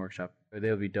weekend workshop. They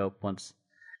would be dope once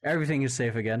everything is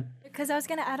safe again. Because I was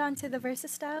gonna add on to the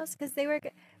Versus Styles because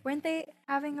weren't they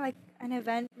having like an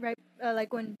event right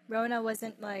like when Rona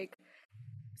wasn't like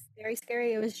very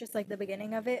scary. It was just like the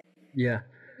beginning of it. Yeah,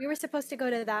 We were supposed to go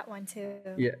to that one too.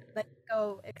 yeah. Like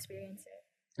go experience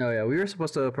it. Oh yeah, we were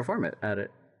supposed to perform it at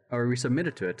it, or we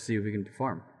submitted to it to see if we can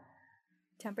perform.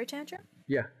 Temper tantrum?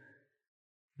 Yeah.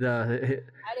 The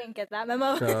I didn't get that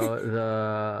memo.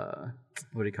 the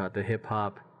what do you call it? The hip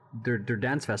hop their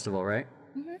dance festival, right?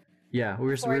 Yeah, we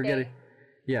were 4 getting. day.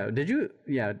 Yeah, did you?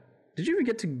 Yeah, did you even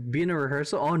get to be in a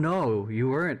rehearsal? Oh no, you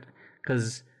weren't,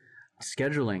 because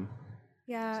scheduling.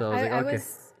 Yeah, So I was like, I okay.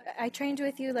 was I trained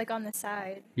with you like on the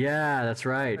side. Yeah, that's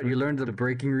right. We learned the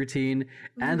breaking routine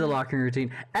and the locking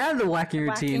routine and the whacking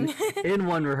routine Whacking. in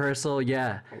one rehearsal.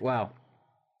 Yeah. Wow.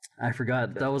 I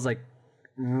forgot. That was like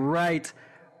right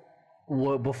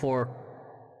before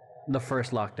the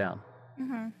first lockdown.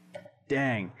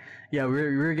 Dang. Yeah,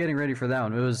 we were getting ready for that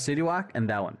one. It was City Walk and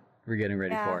that one we are getting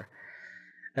ready Yeah. for.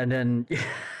 And then,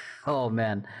 oh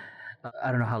man,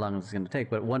 I don't know how long it's going to take,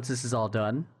 but once this is all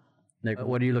done, like,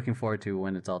 what are you looking forward to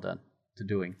when it's all done to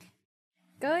doing?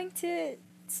 Going to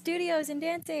studios and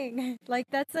dancing. Like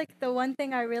that's like the one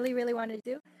thing I really really want to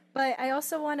do. But I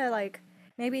also want to like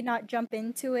maybe not jump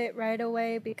into it right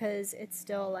away because it's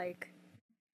still like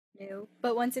new.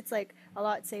 But once it's like a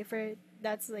lot safer,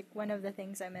 that's like one of the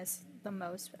things I miss the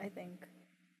most, I think.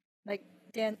 Like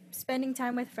spending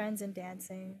time with friends and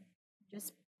dancing,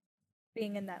 just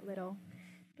being in that little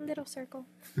circle.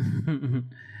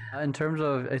 In terms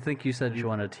of, I think you said you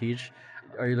want to teach.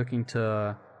 Are you looking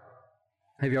to?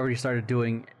 Have you already started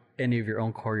doing any of your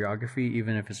own choreography,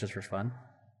 even if it's just for fun?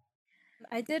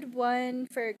 I did one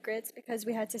for grits because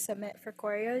we had to submit for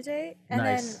choreo day, and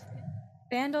then Nice.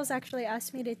 Vandals actually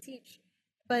asked me to teach,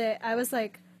 but I was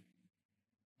like,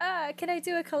 can I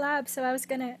do a collab? So I was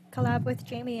gonna collab with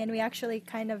Jamie, and we actually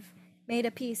kind of made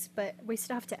a piece, but we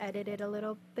still have to edit it a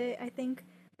little bit, I think.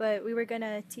 But we were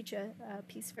gonna teach a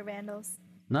piece for Vandals.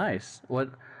 Nice.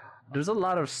 What? There's a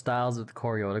lot of styles of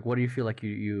choreo. Like, what do you feel like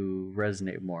you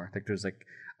resonate more? Like, there's like,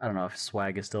 I don't know if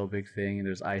swag is still a big thing.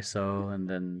 There's ISO, and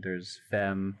then there's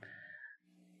femme.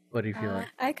 What do you feel like?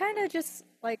 I kind of just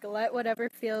like let whatever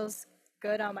feels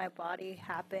good on my body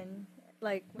happen.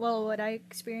 Like, well, what I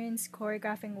experienced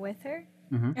choreographing with her,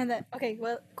 Mm-hmm. and then okay,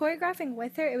 well, choreographing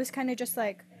with her, it was kind of just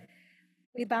like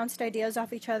we bounced ideas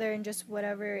off each other and just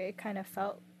whatever it kind of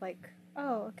felt like.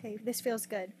 Oh, okay, this feels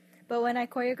good. But when I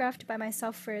choreographed by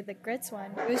myself for the grits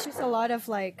one, it was just a lot of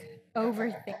like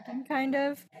overthinking, kind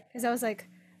of, because I was like,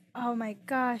 oh my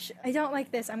gosh, I don't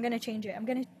like this. I'm gonna change it.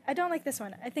 I don't like this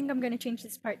one. I think I'm gonna change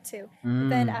this part too. But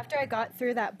then Mm. after I got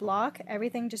through that block,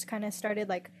 everything just kind of started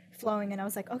like flowing, and I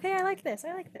was like, okay, I like this.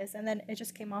 I like this, and then it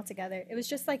just came all together. It was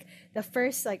just like the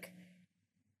first like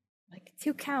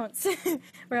two counts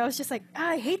where I was just like,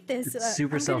 I hate this. It's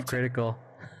super I'm gonna change. self-critical.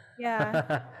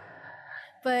 Yeah,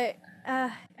 but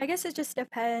I guess it just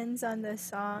depends on the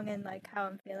song and like how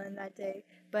I'm feeling that day.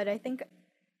 But I think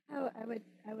I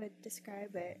would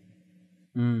describe it.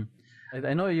 Mm.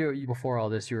 I know before all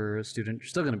this, you're a student. You're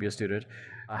still going to be a student.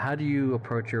 How do you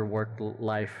approach your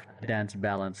work-life dance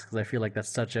balance? Because I feel like that's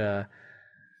such a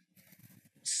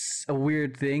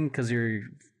weird thing. Because your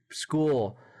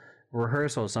school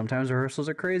rehearsals, sometimes rehearsals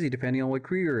are crazy depending on what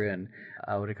crew you're in.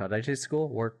 What do you call it? Did I say school,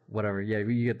 work, whatever? Yeah,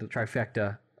 you get the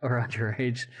trifecta around your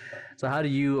age. So how do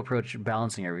you approach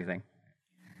balancing everything?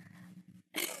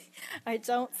 I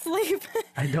don't sleep.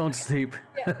 I don't sleep.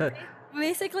 Yeah,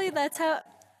 basically that's how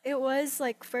it was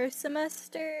like first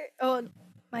semester. Oh,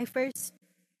 my first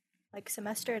like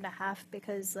semester and a half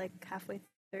because like halfway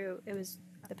through it was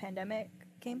the pandemic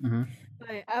came. Hmm.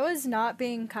 But I was not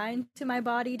being kind to my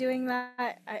body doing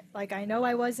that. I know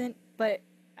I wasn't, but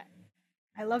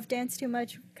I love dance too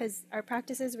much because our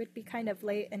practices would be kind of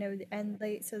late and it would end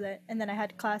late. So that and then I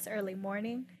had class early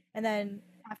morning, and then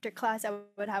after class I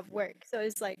would have work. So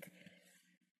it's like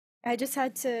I just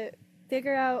had to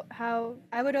figure out how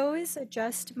I would always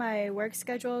adjust my work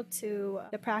schedule to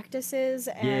the practices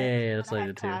and Yeah, when that's I what I had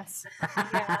did too. class.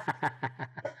 Yeah.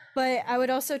 But I would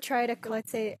also try to,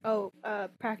 let's say,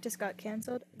 practice got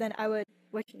canceled, then I would,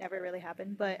 which never really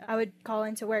happened, but I would call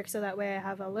into work so that way I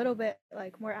have a little bit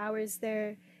like more hours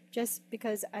there just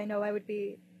because I know I would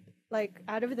be like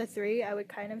out of the three, I would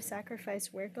kind of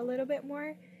sacrifice work a little bit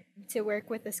more to work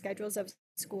with the schedules of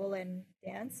school and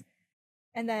dance.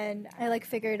 And then I like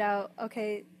figured out,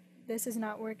 okay, this is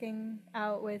not working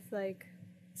out with like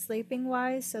sleeping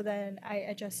wise. So then I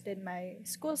adjusted my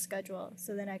school schedule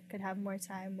so then I could have more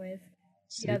time with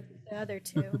Sleep. the other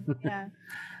two. Yeah.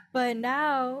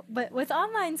 But with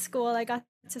online school, I got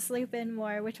to sleep in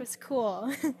more, which was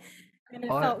cool. And it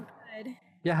Oh, felt good.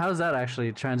 yeah, how's that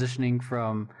actually transitioning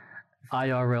from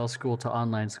IRL school to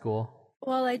online school?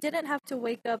 Well, I didn't have to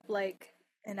wake up like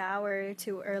an hour or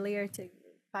two earlier to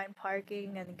find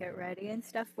parking and get ready and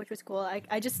stuff, which was cool. I've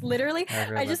I heard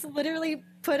that. just literally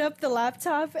put up the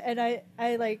laptop and I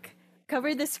like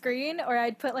covered the screen or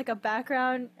I'd put like a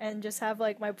background and just have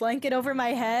like my blanket over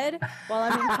my head while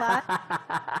I'm in class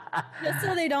just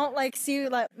so they don't like see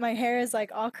like my hair is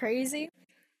like all crazy.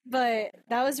 But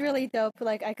that was really dope.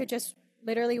 Like I could just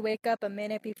literally wake up a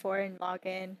minute before and log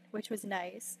in, which was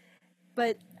nice.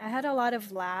 But I had a lot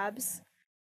of labs.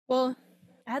 Well,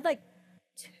 I had like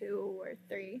two or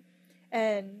three.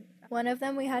 And one of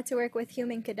them we had to work with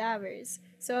human cadavers.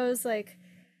 So I was like,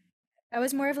 I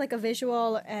was more of like a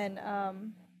visual and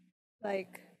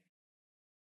like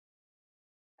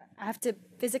I have to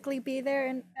physically be there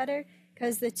and better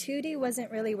because the 2D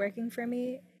wasn't really working for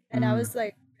me. And I Mm, was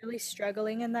like really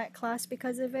struggling in that class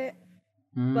because of it.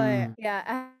 But mm. yeah,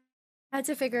 I had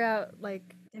to figure out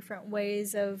like different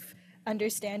ways of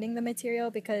understanding the material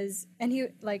because and he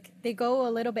like they go a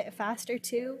little bit faster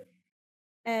too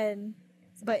and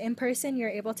but in person you're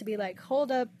able to be like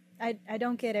hold up I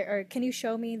don't get it. Or can you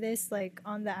show me this like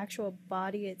on the actual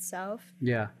body itself?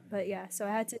 Yeah. But yeah, so I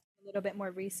had to do a little bit more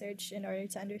research in order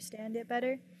to understand it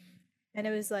better. And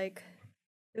it was like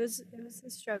it was a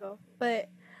struggle. But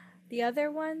the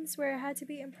other ones where I had to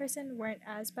be in person weren't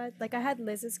as bad. Like I had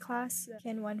Liz's class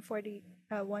in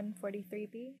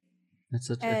 143B. It's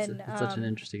such an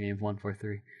interesting name,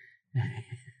 143.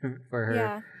 For her.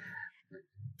 Yeah.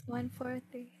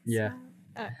 143. Yeah.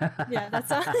 Yeah,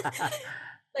 that's all.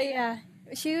 But yeah,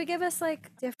 she would give us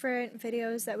like different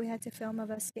videos that we had to film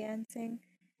of us dancing,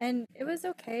 and it was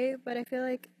okay. But I feel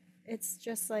like it's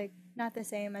just like not the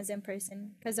same as in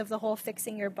person because of the whole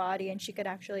fixing your body, and she could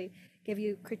actually give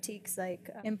you critiques like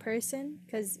in person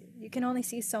because you can only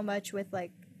see so much with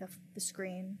like the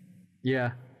screen.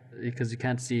 Yeah, because you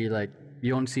can't see, like,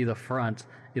 you don't see the front,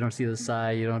 you don't see the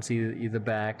side, you don't see the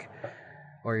back,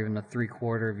 or even a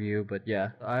 3/4 view. But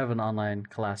yeah, I have an online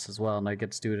class as well, and I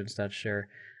get students that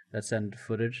send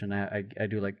footage, and I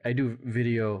do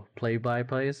video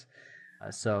play-by-plays.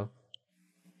 So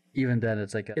even then,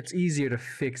 it's like it's easier to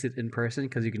fix it in person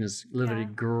because you can just literally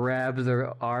grab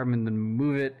their arm and then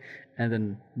move it, and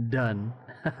then done.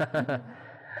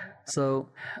 So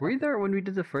were you there when we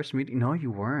did the first meeting? No, you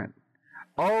weren't.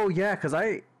 Oh yeah, because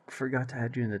I forgot to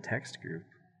add you in the text group.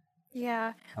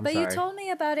 Yeah, I'm but sorry. you told me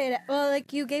about it. Well,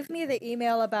 like you gave me the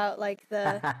email about like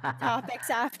the topics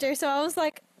after, so I was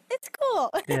like, it's cool.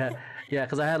 Yeah,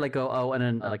 because I had like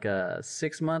a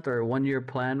 6-month or 1-year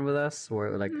plan with us,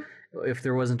 where like if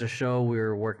there wasn't a show, we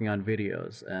were working on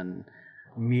videos and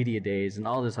media days and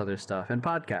all this other stuff and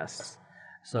podcasts.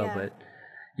 So, Yeah. but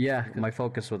yeah, my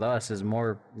focus with us is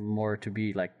more to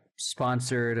be like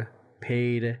sponsored,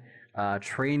 paid.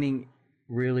 Training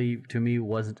really to me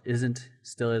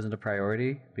still isn't a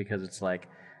priority because it's like,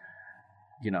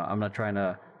 I'm not trying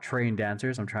to train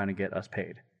dancers. I'm trying to get us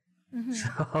paid.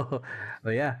 So,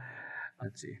 but yeah,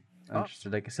 let's see. I'm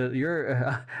interested. Like, so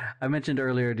I mentioned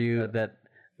earlier to you that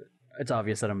it's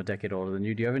obvious that I'm a decade older than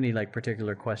you. Do you have any like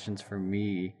particular questions for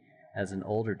me as an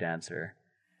older dancer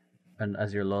and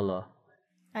as your lolo?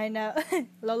 I know,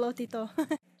 Lolo Tito.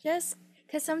 Just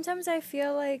because sometimes I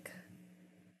feel like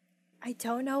I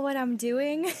don't know what I'm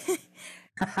doing. It's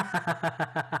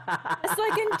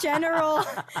like in general,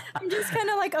 I'm just kind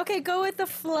of like, okay, go with the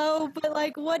flow, but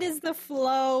like, what is the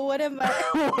flow? What am I?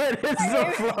 What is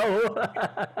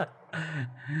the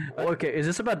flow? Okay, is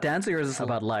this about dancing or is this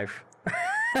about life?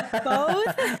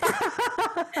 Both?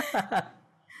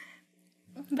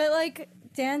 But like,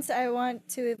 dance, I want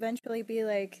to eventually be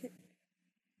like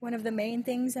one of the main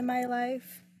things in my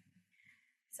life.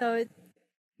 So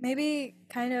maybe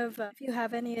kind of if you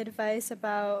have any advice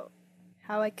about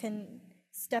how I can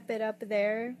step it up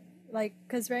there, like,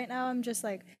 because right now I'm just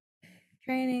like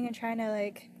training and trying to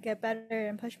like get better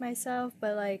and push myself,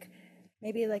 but like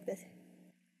maybe like the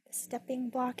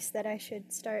stepping blocks that I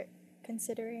should start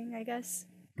considering, I guess,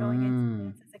 going into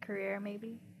dance as a career,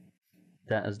 maybe.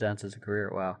 Dance as a career.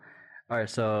 Wow. All right,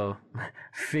 so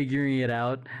figuring it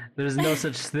out. There's no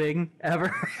such thing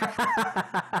ever.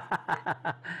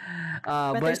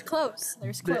 But there's close.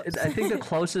 There's close. I think the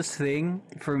closest thing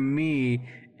for me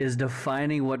is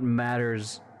defining what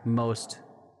matters most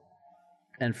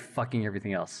and fucking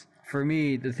everything else. For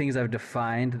me, the things I've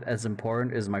defined as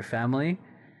important is my family,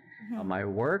 my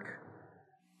work,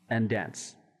 and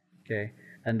dance. Okay,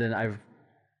 and then I've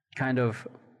kind of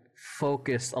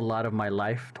focused a lot of my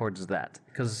life towards that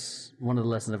because one of the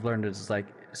lessons I've learned is like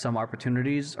some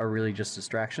opportunities are really just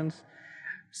distractions.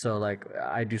 So like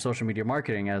I do social media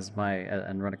marketing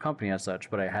and run a company as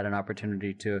such, but I had an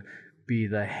opportunity to be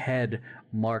the head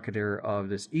marketer of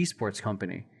this esports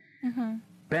company.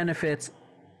 Benefits,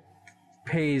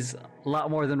 pays a lot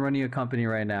more than running a company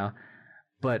right now,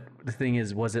 but the thing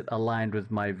is, was it aligned with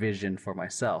my vision for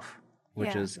myself,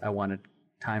 which is I wanted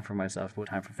time for myself,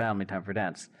 time for family, time for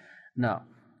dance. No.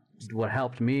 What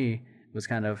helped me was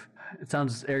kind of, it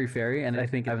sounds airy-fairy, and I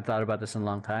think I haven't thought about this in a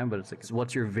long time, but it's like,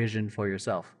 what's your vision for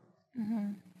yourself?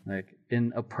 Like,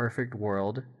 in a perfect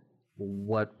world,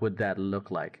 what would that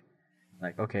look like?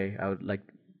 Like, okay, I would like,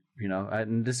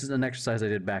 and this is an exercise I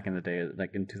did back in the day,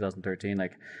 like in 2013,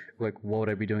 like what would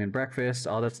I be doing in breakfast,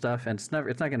 all that stuff, and it's not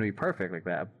going to be perfect like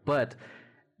that, but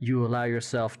you allow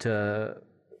yourself to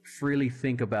freely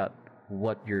think about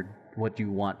what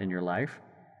you want in your life,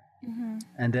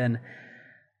 and then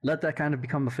let that kind of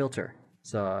become a filter.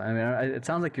 So I mean, it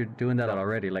sounds like you're doing that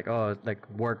already. Like, like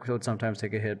work would sometimes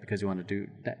take a hit because you want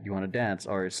to dance,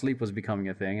 or sleep was becoming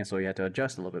a thing, and so you had to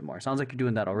adjust a little bit more. Sounds like you're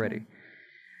doing that already.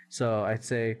 So I'd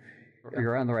say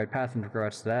you're on the right path in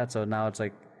regards to that. So now it's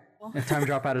like time to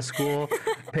drop out of school,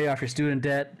 pay off your student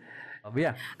debt, But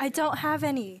yeah. I don't have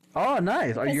any. Oh,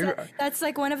 nice. Are you? That's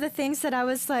like one of the things that I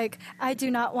was like, I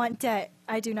do not want debt.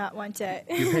 I do not want debt.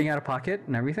 You're paying out of pocket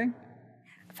and everything.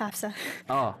 FAFSA.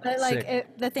 Oh, But like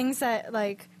sick. the things that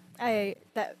like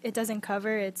that it doesn't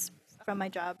cover, it's from my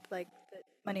job, like the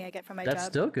money I get from my That's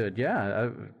job. still good. Yeah,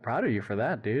 I'm proud of you for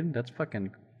that, dude. That's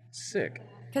fucking sick.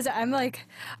 Because I'm like,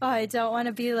 oh, I don't want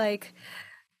to be like,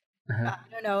 I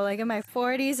don't know, like in my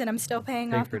 40s and I'm still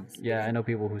paying off. Yeah, I know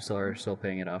people who still are still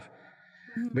paying it off.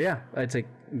 But yeah, I'd say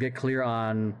get clear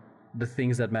on the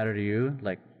things that matter to you,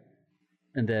 like,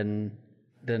 and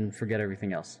then forget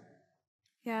everything else.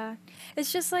 Yeah,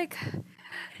 it's just like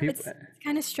People, it's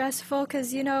kind of stressful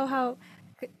because you know how,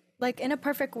 like in a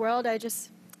perfect world,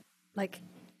 like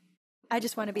I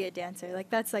just want to be a dancer. Like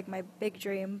that's like my big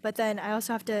dream. But then I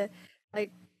also have to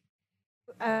like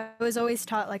I was always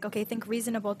taught like okay, think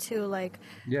reasonable too. Like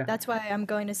yeah, that's why I'm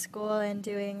going to school and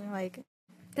doing like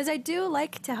because I do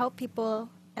like to help people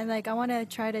and like I want to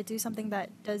try to do something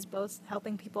that does both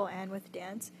helping people and with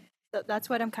dance. So that's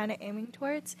what I'm kind of aiming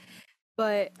towards.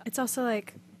 But it's also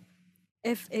like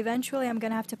if eventually I'm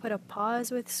gonna have to put a pause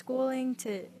with schooling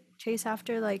to chase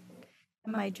after like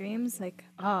my dreams, like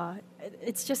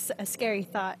it's just a scary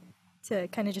thought to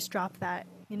kind of just drop that,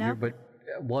 you know? but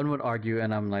one would argue,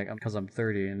 and I'm like, because I'm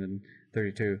 30 and then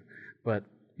 32, but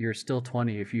you're still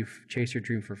 20. If you chase your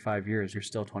dream for 5 years, you're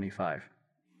still 25.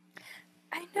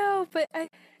 I know, but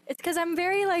it's because I'm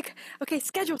very like, okay,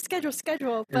 schedule,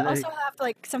 but And also have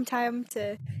like some time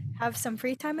to have some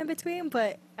free time in between.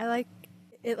 But I like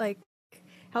it, like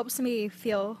helps me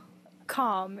feel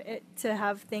calm to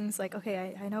have things like,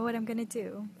 okay, I know what I'm gonna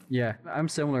do. yeah, I'm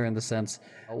similar in the sense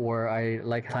where I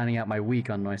like planning out my week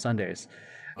on my Sundays.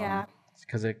 Yeah.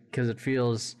 Because it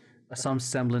feels some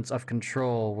semblance of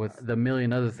control with the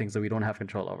million other things that we don't have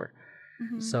control over.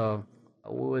 So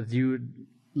with you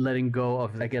letting go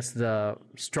of, I guess, the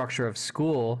structure of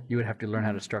school, you would have to learn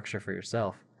how to structure for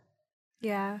yourself.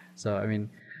 Yeah. So I mean,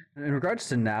 in regards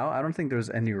to now, I don't think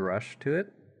there's any rush to it.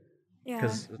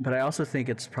 Yeah. But I also think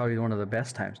it's probably one of the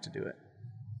best times to do it.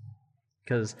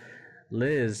 Because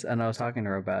Liz, and I was talking to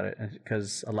her about it,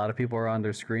 because a lot of people are on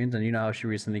their screens, and you know how she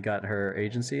recently got her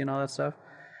agency and all that stuff.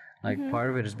 Like part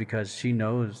of it is because she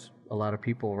knows a lot of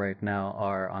people right now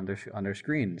are on their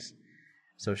screens,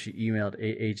 so she emailed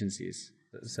agencies,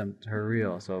 sent her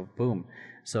reel. So boom.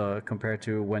 So compared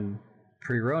to when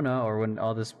pre-Rona or when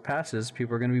all this passes,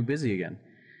 people are going to be busy again.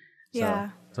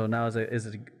 Yeah. So now is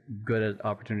a good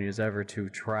opportunity as ever to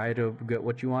try to get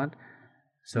what you want.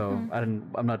 So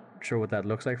I'm not sure what that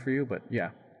looks like for you, but yeah,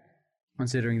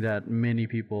 considering that many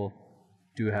people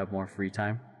do have more free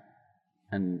time,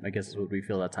 and I guess it's what we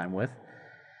fill that time with.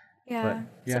 Yeah.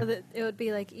 yeah. So that it would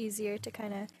be like easier to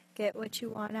kind of get what you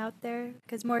want out there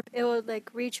because more it would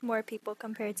like reach more people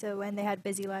compared to when they had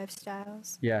busy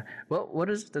lifestyles. Yeah. Well, what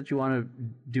is it that you want to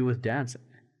do with dance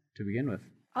to begin with?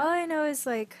 All I know is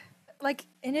like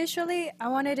initially I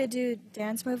wanted to do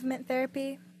dance movement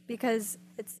therapy because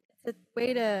it's a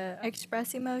way to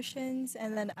express emotions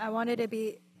and then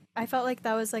I felt like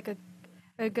that was like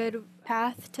a good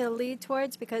path to lead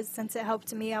towards because since it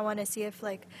helped me, I want to see if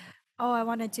like, oh, I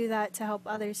want to do that to help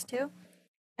others too.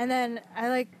 And then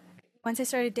once I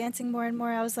started dancing more and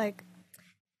more, I was like,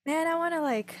 man, I want to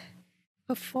like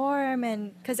perform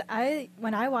and because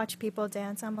when I watch people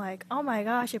dance, I'm like, oh my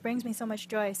gosh, it brings me so much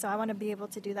joy. So I want to be able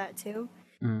to do that too.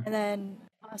 And then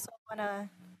also want to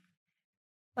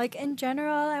like in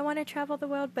general, I want to travel the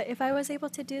world. But if I was able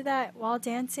to do that while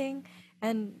dancing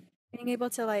and being able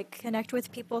to like connect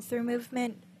with people through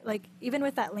movement, like even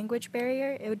with that language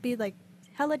barrier, it would be like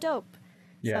hella dope.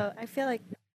 Yeah. So I feel like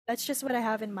that's just what I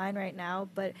have in mind right now,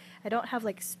 but I don't have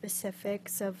like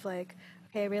specifics of like,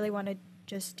 okay, I really want to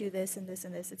just do this and this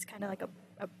and this. It's kind of like a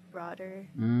broader.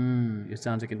 It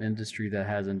sounds like an industry that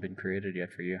hasn't been created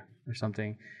yet for you or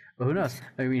something. But who knows?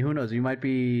 I mean, who knows? You might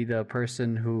be the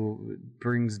person who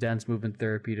brings dance movement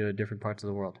therapy to different parts of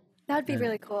the world. That'd be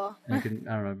really cool. And you can,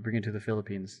 I don't know, bring it to the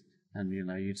Philippines. And, you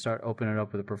know, you'd start opening it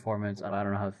up with a performance. I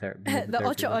don't know how The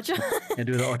ocho ocho. And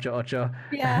do the ocho ocho.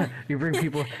 Yeah. You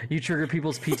trigger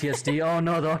people's PTSD. Oh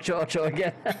no, the ocho ocho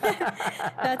again.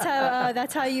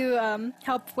 That's how you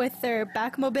help with their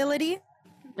back mobility.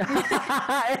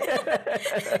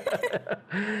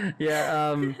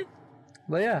 Yeah.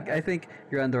 Well, yeah, I think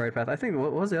you're on the right path. I think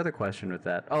what was the other question with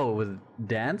that? Oh, with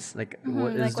dance, like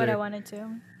what is Like what there? I wanted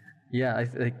to. Yeah, I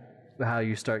think how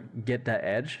you get that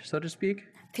edge, so to speak.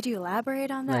 Could you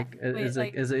elaborate on that? Like, is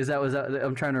that was that?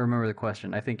 I'm trying to remember the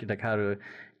question. I think like how to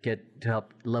get to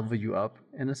help level you up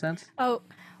in a sense. Oh,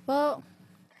 well,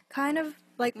 kind of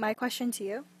like my question to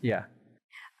you. Yeah.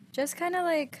 Just kind of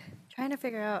like trying to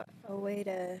figure out a way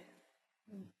to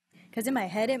because in my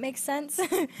head it makes sense.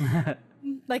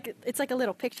 Like it's like a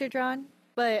little picture drawn,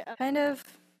 but kind of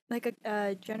like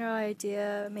a general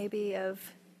idea maybe of,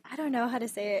 I don't know how to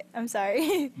say it. I'm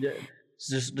sorry. Yeah,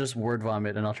 just word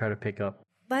vomit, and I'll try to pick up.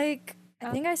 Like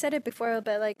I think I said it before,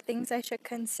 but like things I should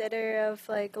consider of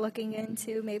like looking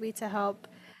into maybe to help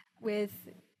with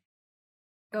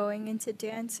going into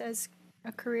dance as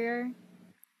a career.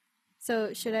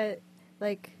 So should I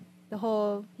like the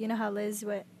whole, you know how Liz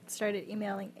started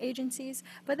emailing agencies,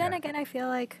 but then Yeah. again I feel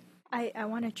like I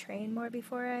want to train more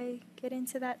before I get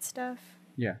into that stuff.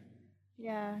 Yeah.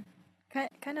 Yeah,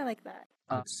 kind of like that.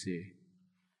 Let's see.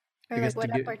 Or I guess like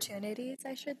to what get opportunities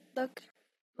I should look,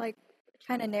 like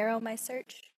kind of narrow my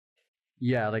search.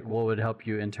 yeah, like what would help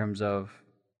you in terms of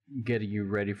getting you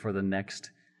ready for the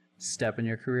next step in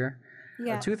your career?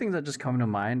 Yeah. Two things that just come to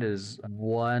mind is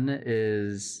one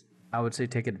is I would say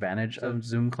take advantage of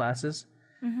Zoom classes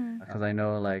because I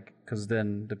know because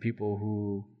then the people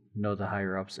who know the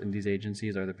higher ups in these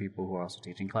agencies are the people who are also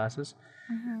teaching classes.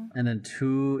 And then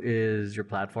two is your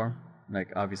platform,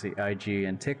 like obviously IG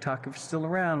and TikTok if still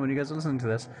around when you guys are listening to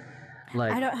this.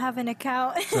 Like I don't have an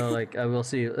account. so like I will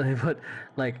see, but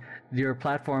like your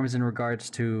platforms in regards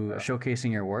to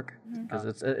showcasing your work because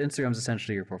it's Instagram's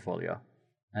essentially your portfolio,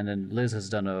 and then Liz has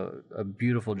done a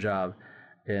beautiful job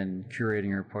in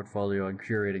curating her portfolio and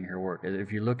curating her work.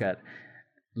 If you look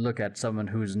at someone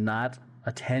who's not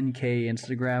a 10K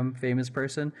Instagram famous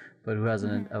person, but who has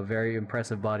a very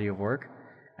impressive body of work,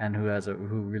 and who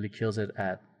really kills it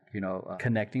at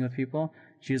connecting with people,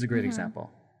 she is a great example.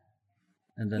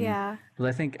 And then, Yeah. because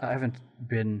I think I haven't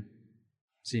been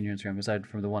seeing your Instagram aside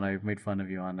from the one I made fun of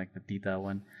you on, like the Dita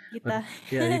one. But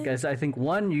Gita. yeah, you guys, I think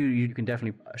one you can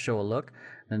definitely show a look,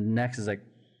 and next is like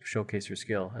showcase your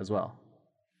skill as well.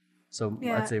 So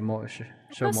Yeah. I'd say more show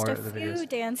Post more a of the few videos.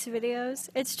 dance videos.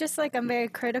 It's just like I'm very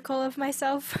critical of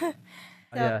myself.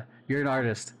 Yeah, you're an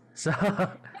artist. So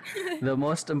the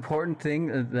most important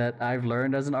thing that I've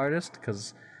learned as an artist,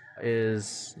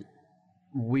 is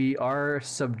our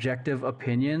subjective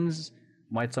opinions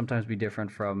might sometimes be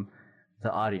different from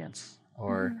the audience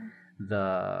or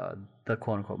the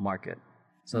quote unquote market.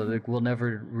 So like, we'll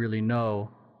never really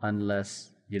know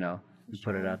unless we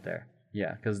put it out there.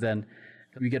 Yeah, because then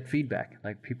we get feedback.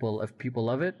 Like if people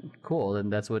love it, cool, then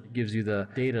that's what gives you the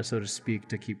data, so to speak,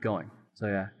 to keep going. So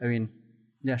yeah, I mean,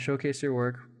 yeah, showcase your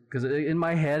work because in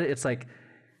my head it's like,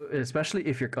 especially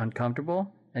if you're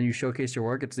uncomfortable and you showcase your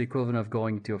work, it's the equivalent of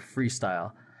going to a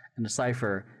freestyle and a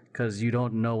cipher because you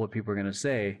don't know what people are going to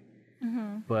say,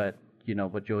 but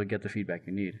you'll get the feedback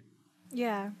you need.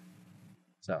 Yeah.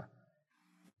 So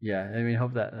yeah, I mean,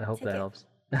 hope that Take it. helps.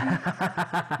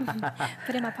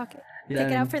 Put it in my pocket. Yeah, Take I it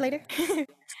mean- out for later.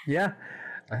 Yeah,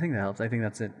 I think that helps. I think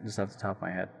that's it, just off the top of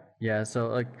my head. Yeah, so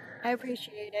like, I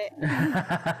appreciate it.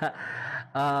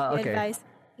 okay. Advice.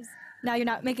 Now you're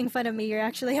not making fun of me. You're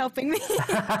actually helping me.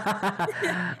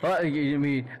 Well, I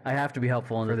mean, I have to be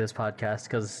helpful for this podcast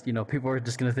because people are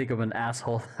just gonna think I'm an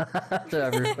asshole to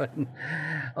everyone.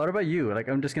 What about you? Like,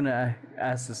 I'm just gonna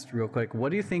ask this real quick. What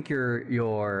do you think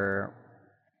your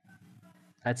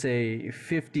I'd say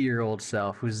 50-year-old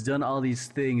self who's done all these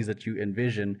things that you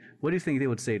envision, what do you think they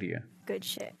would say to you? Good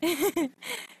shit.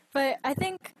 But I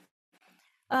think,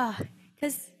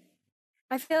 because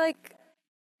I feel like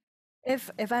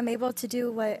if I'm able to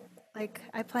do what like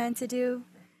I plan to do,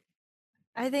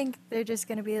 I think they're just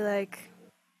gonna be like,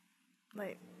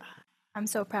 I'm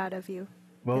so proud of you.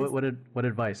 What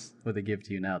advice would they give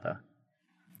to you now, though?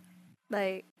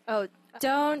 Like, oh,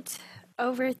 don't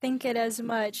overthink it as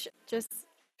much. Just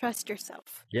trust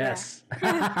yourself. Yes.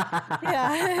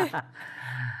 Yeah.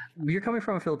 You're coming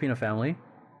from a Filipino family,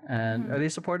 and are they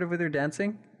supportive with your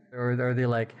dancing, or are they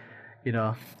like,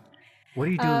 what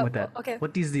are you doing with that? okay.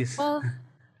 What is this? Well,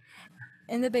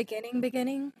 in the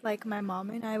beginning, like my mom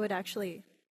and I would actually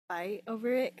fight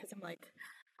over it because I'm like,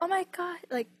 oh my god,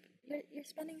 like you're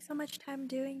spending so much time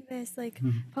doing this. Like,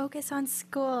 focus on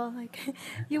school. Like,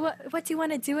 what do you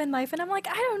want to do in life? And I'm like,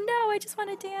 I don't know. I just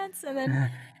want to dance. And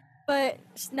then, but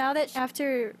now that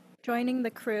after joining the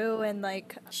crew and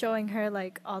like showing her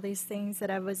like all these things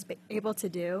that I was able to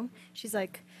do, she's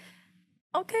like,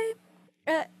 okay,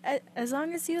 as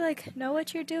long as you like know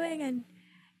what you're doing and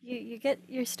you get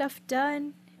your stuff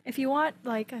done. If you want,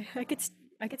 like I could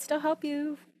still help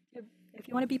you if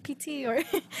you want to be PT or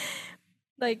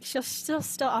like she'll still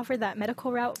offer that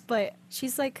medical route, but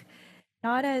she's like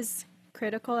not as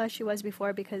critical as she was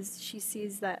before because she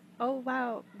sees that, oh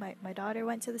wow, my daughter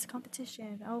went to this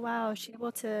competition. Oh wow, she's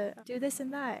able to do this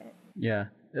and that. Yeah,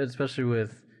 especially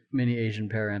with many Asian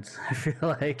parents. I feel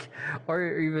like,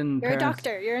 or even You're parents, a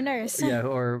doctor. You're a nurse. yeah,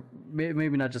 or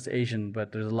maybe not just Asian,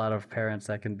 but there's a lot of parents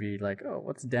that can be like, oh,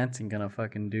 what's dancing gonna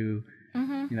fucking do?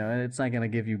 You know, it's not gonna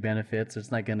give you benefits.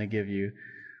 It's not gonna give you,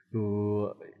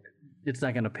 it's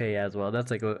not gonna pay as well. That's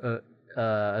like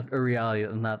a reality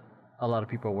that not a lot of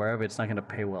people are aware of. It's not gonna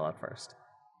pay well at first.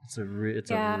 It's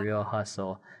a Yeah. real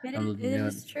hustle. It And, is, it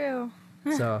is true.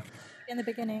 so In the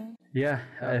beginning. yeah,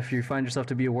 if you find yourself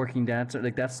to be a working dancer,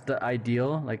 like that's the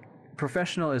ideal. Like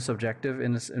professional is subjective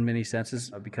in many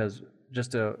senses because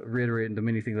just to reiterate the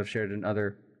many things I've shared in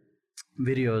other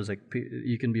videos, like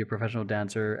you can be a professional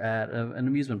dancer at an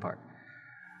amusement park,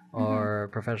 or a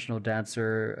professional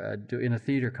dancer in a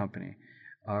theater company,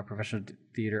 or professional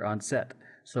theater on set.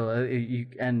 So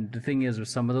and the thing is with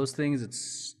some of those things,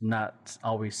 it's not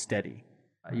always steady,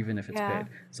 even if it's Yeah. paid.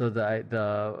 So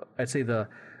I'd say the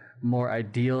more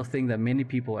ideal thing that many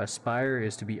people aspire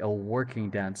is to be a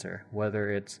working dancer, whether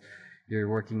it's you're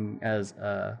working as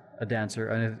a dancer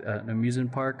in an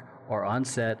amusement park or on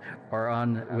set or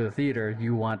on with a theater.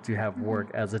 You want to have work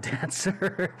as a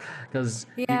dancer because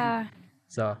Yeah.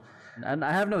 so, and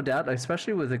I have no doubt,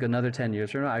 especially with like another 10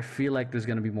 years from now, I feel like there's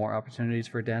going to be more opportunities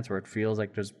for dance where it feels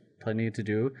like there's plenty to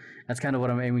do. That's kind of what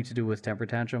I'm aiming to do with Temper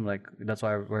Tantrum. Like, that's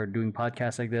why we're doing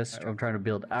podcasts like this. I'm trying to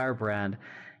build our brand,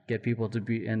 get people to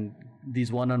be, and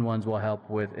these one-on-ones will help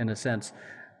with, in a sense,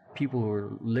 people who are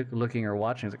looking or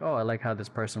watching. It's like, oh, I like how this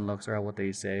person looks or what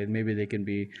they say. And maybe they can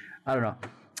be, I don't know,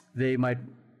 they might,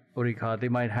 what do you call it? They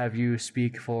might have you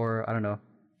speak for, I don't know,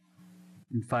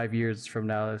 in 5 years from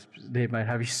now, they might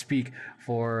have you speak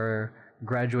for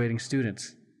graduating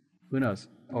students. Who knows?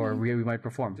 Or we might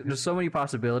perform. There's so many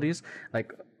possibilities.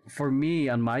 Like for me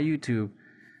on my YouTube,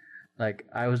 like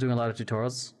I was doing a lot of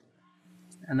tutorials,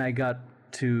 and I got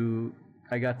to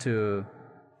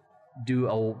do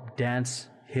a dance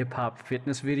hip hop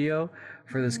fitness video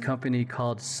for this company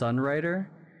called Sunrider.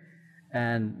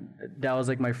 And that was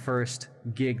like my first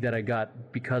gig that I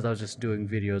got because I was just doing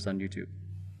videos on YouTube.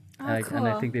 Oh, and cool.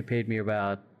 I think they paid me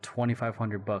about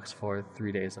 $2,500 for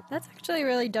 3 days of That's actually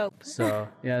really dope. so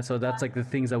yeah, so that's like the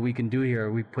things that we can do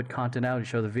here. We put content out, we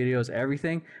show the videos,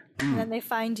 everything. And then they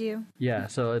find you. Yeah,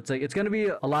 so it's like it's gonna be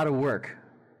a lot of work,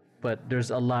 but there's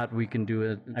a lot we can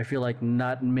do. I feel like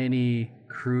not many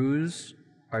crews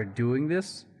are doing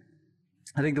this.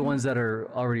 I think the ones that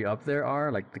are already up there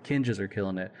are like the Kinjas are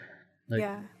killing it. Like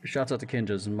Yeah. shouts out to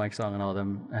Kinjas and Mike Song and all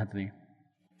them, Anthony.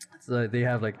 So they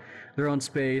have like their own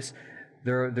space.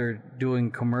 They're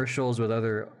doing commercials with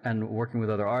other and working with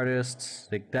other artists.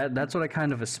 Like that's what I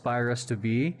kind of aspire us to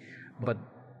be. But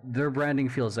their branding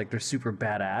feels like they're super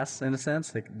badass in a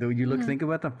sense. Like though you think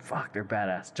about them, fuck, they're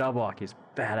badass. Jabberwockies,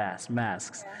 badass.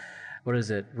 Masks. What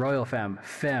is it? Royal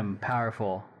Femme,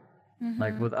 powerful.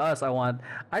 Like with us,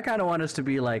 I kind of want us to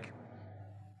be like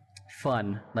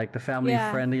fun, like the family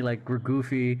friendly, like we're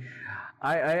goofy.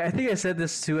 I think I said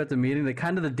this too at the meeting. Like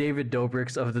kind of the David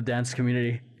Dobrik's of the dance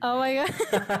community. Oh my god.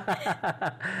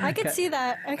 I could see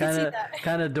that. I could see that.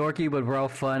 Kind of dorky, but we're all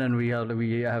fun, and we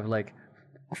have like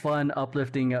fun,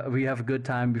 uplifting. We have a good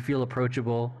time. We feel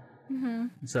approachable.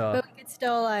 So But we could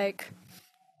still like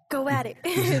go at it.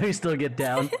 we still get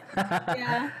down.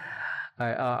 Yeah. All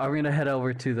right, we're gonna head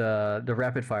over to the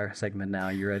rapid fire segment now.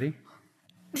 You ready?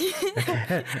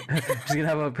 Okay. She's gonna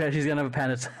have a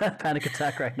panic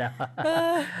attack right now. All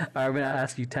right, I'm gonna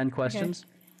ask you 10 questions,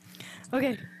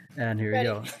 Okay. and here Ready.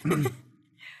 you go.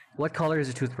 What color is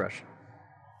your toothbrush?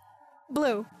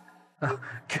 Blue. Oh,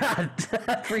 God,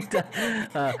 freaked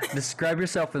out. Describe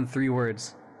yourself in 3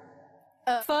 words.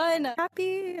 Fun.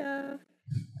 Happy.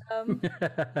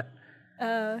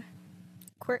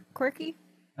 Quirky.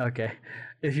 Okay.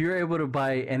 If you were able to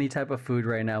buy any type of food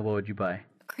right now, what would you buy?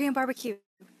 Korean barbecue.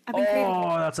 I've been craving.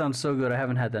 Oh, that sounds so good. I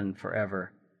haven't had that in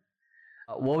forever.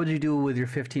 What would you do with your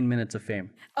 15 minutes of fame?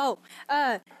 Oh,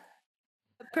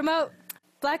 promote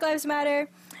Black Lives Matter.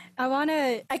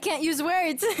 I can't use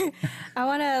words. I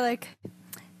wanna like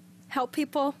help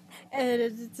people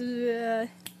and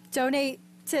donate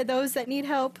to those that need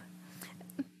help.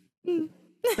 I'm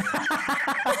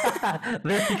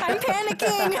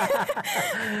panicking.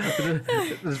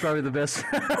 This is probably the best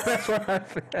one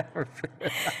I've ever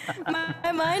been.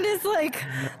 My mind is like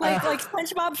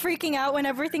SpongeBob freaking out when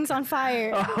everything's on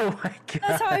fire. Oh my God.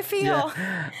 That's how I feel.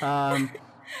 Yeah.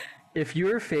 If you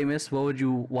were famous, what would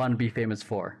you want to be famous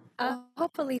for?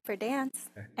 Hopefully for dance.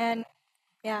 And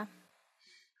yeah,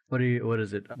 What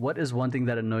is it? What is one thing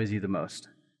that annoys you the most?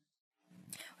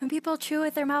 when people chew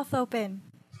with their mouth open.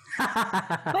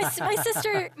 my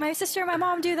sister and my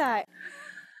mom do that.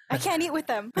 I can't eat with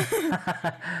them.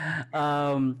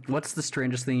 What's the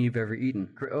strangest thing you've ever eaten?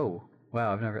 Oh,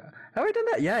 Wow, have I done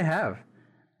that? Yeah, I have.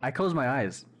 I close my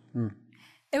eyes.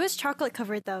 It was chocolate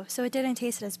covered though, so it didn't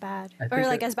taste as bad. I Or think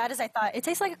like as bad as I thought. It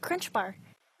tastes like a crunch bar.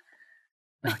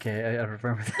 Okay, I don't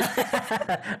remember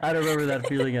that. I don't remember that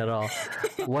feeling at all.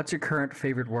 What's your current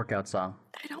favorite workout song?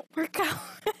 I don't work out.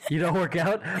 You don't work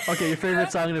out? Okay, your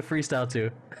favorite song to freestyle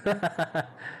to.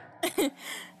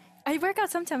 I work out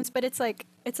sometimes, but it's like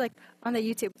on the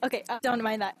YouTube. Okay, don't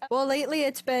mind that. Well, lately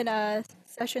it's been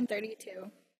session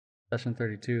 32. Session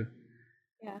 32.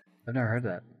 Yeah. I've never heard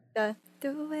that. The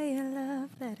way you love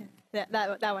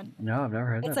that one. No, I've never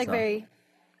heard that It's like song. very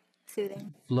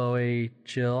soothing. Flowy,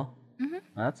 chill. Mm-hmm.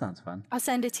 Oh, that sounds fun. I'll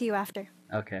send it to you after.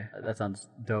 Okay, that sounds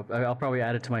dope. I'll probably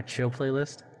add it to my chill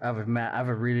playlist. I have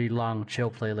a really long chill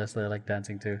playlist that I like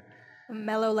dancing to. A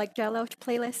mellow like Jello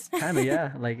playlist. Kinda,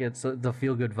 yeah. Like it's the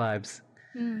feel good vibes.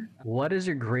 What is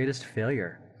your greatest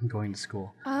failure in going to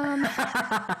school?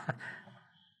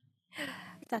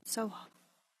 That's so.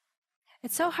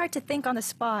 It's so hard to think on the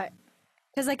spot,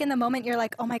 because like in the moment you're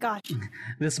like, oh my gosh,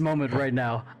 This moment right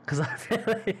now, because I feel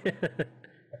like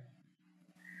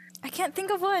I can't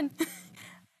think of one.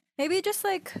 Maybe just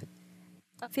like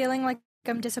feeling like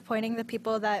I'm disappointing the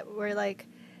people that were like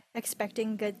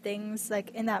expecting good things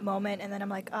like in that moment, and then I'm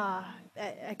like,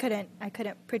 I couldn't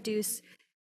produce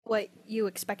what you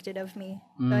expected of me.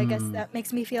 So I guess that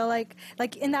makes me feel like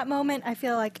in that moment I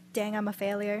feel like, dang, I'm a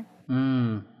failure.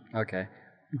 Okay.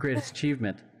 Greatest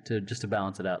achievement to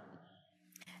balance it out.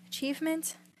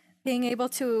 Achievement, being able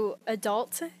to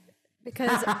adult,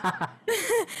 because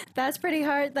that's pretty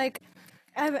hard. Like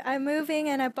I'm moving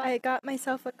and I got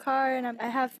myself a car and I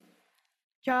have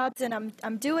jobs and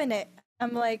I'm doing it.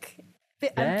 I'm like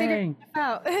I'm figuring it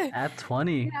out. At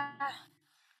 20.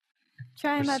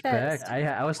 Trying my best. Respect.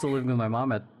 I was still living with my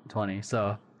mom at 20,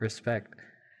 so respect.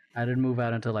 I didn't move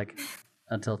out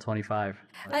until 25.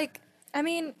 Like, I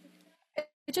mean,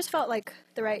 it just felt like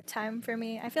the right time for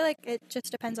me. I feel like it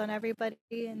just depends on everybody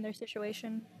and their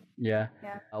situation. Yeah.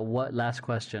 Yeah. What last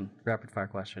question? Rapid fire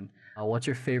question. What's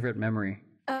your favorite memory?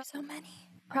 So many.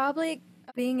 Probably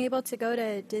being able to go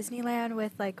to Disneyland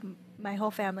with like my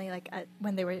whole family, like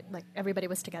when they were like everybody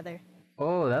was together.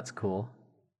 Oh, that's cool.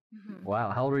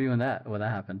 Wow. How old were you when that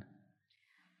happened?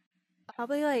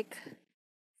 Probably like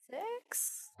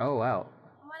 6. Oh, wow.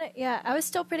 Yeah, I was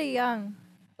still pretty young.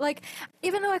 Like,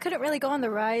 even though I couldn't really go on the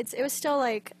rides, it was still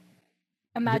like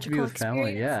a You get to be magical with family.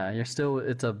 experience. Yeah,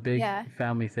 it's a big Yeah.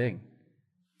 family thing.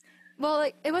 Well,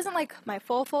 like it wasn't like my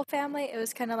full family. It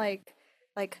was kind of like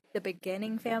the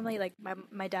beginning family, like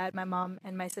my dad, my mom,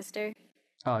 and my sister.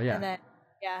 Oh, yeah. And then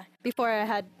before I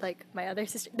had like my other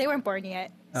sister, they weren't born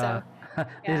yet, so It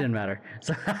didn't matter.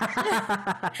 So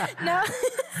no.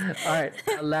 all right,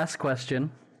 last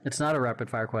question. It's not a rapid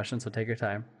fire question, so take your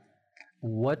time.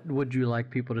 What would you like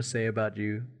people to say about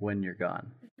you when you're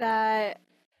gone? That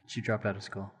She dropped out of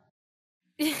school.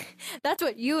 that's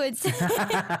what you would say.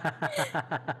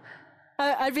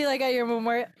 I'd be like at your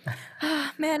memorial.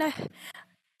 Man,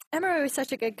 Emery was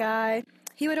such a good guy.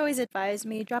 He would always advise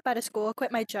me, drop out of school,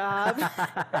 quit my job.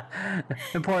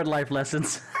 Important life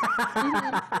lessons.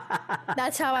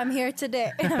 That's how I'm here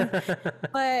today.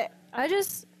 But I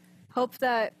just hope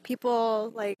that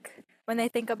people, like, when they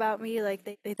think about me, like,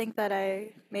 they think that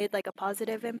I made, like, a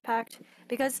positive impact.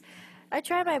 Because I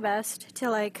try my best to,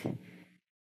 like,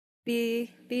 be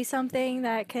something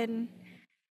that can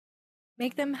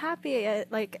make them happy, or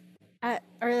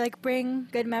like bring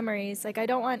good memories. Like I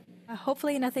don't want,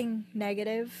 hopefully nothing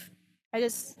negative. I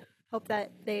just hope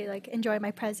that they like enjoy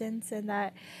my presence and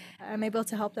that I'm able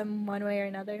to help them one way or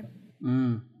another.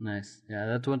 Nice. Yeah,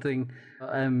 that's one thing.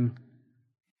 I'm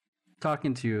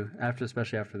talking to you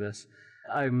especially after this.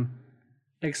 I'm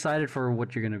excited for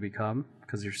what you're gonna become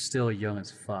because you're still young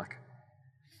as fuck.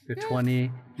 You're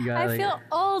 20. You got. I feel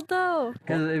old though.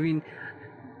 Because I mean,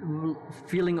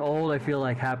 feeling old, I feel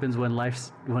like happens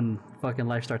when fucking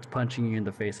life starts punching you in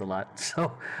the face a lot.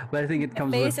 So, but I think it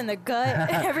comes Face with and the gut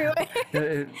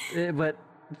everywhere. but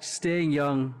staying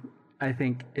young, I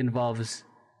think, involves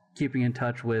keeping in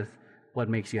touch with what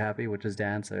makes you happy, which is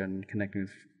dance and connecting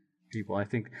with people. I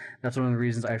think that's one of the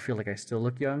reasons I feel like I still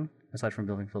look young, aside from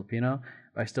being Filipino.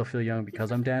 I still feel young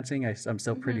because I'm dancing. I'm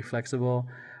still pretty flexible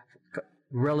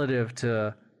relative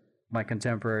to my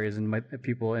contemporaries and my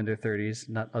people in their 30s,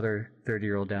 not other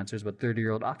 30-year-old dancers, but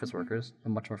 30-year-old office workers.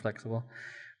 I'm much more flexible.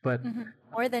 But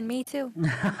More than me too.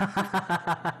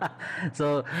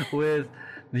 so with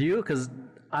you, because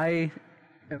I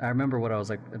remember when I was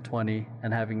like 20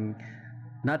 and having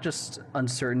not just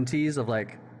uncertainties of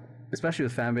like, especially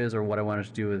with fan base or what I wanted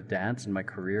to do with dance and my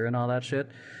career and all that shit.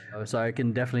 So I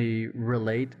can definitely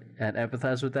relate and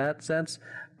empathize with that sense.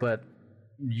 But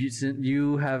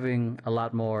you having a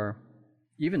lot more,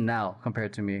 even now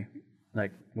compared to me,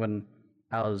 like when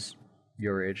I was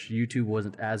your age, YouTube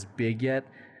wasn't as big yet,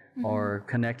 or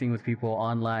connecting with people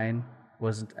online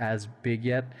wasn't as big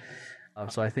yet.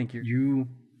 So I think you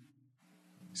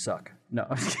suck. No,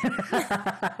 I'm just kidding.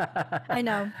 I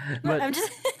know. But I'm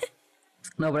just.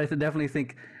 no, but I definitely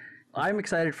think I'm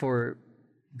excited for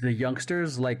the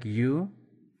youngsters like you,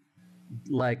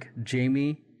 like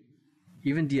Jamie,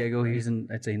 even Diego. He's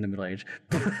I'd say in the middle age,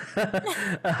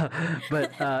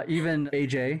 but even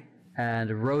AJ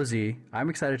and Rosie. I'm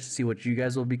excited to see what you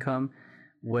guys will become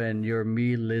when you're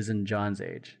me, Liz, and John's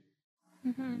age.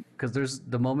 Because there's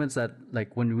the moments that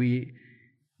like when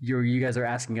you guys are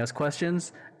asking us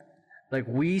questions, like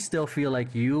we still feel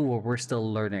like you, or we're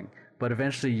still learning. But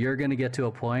eventually, you're gonna get to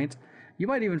a point. You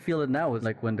might even feel it now with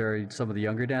like when there are some of the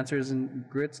younger dancers in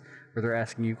grits where they're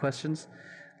asking you questions,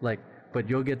 like. But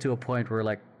you'll get to a point where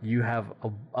like you have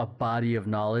a body of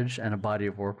knowledge and a body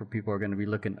of work where people are going to be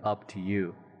looking up to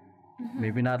you.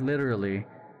 Maybe not literally,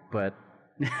 but.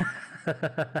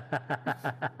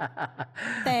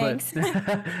 Thanks.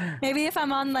 Maybe if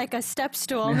I'm on like a step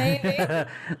stool, maybe. All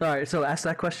right, so ask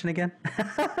that question again.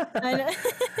 I know.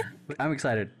 I'm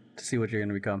excited to see what you're going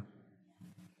to become,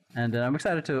 and I'm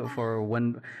excited for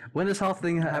when this whole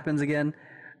thing happens again.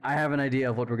 I have an idea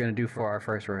of what we're going to do for our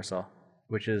first rehearsal,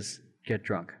 which is get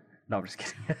drunk. No, I'm just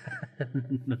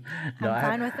kidding. No, I'm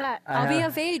fine with that. I'll be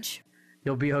of age.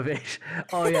 You'll be of age.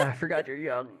 Oh yeah, I forgot you're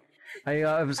young.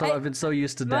 I've been so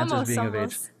used to dancers being of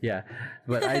age. Yeah,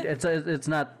 but it's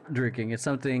not drinking. It's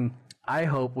something I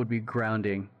hope would be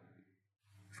grounding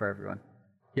for everyone.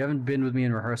 You haven't been with me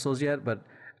in rehearsals yet, but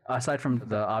aside from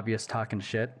the obvious talk and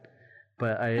shit,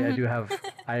 but I do have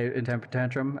in Temper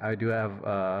Tantrum I do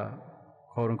have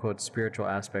quote unquote spiritual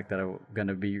aspect that I'm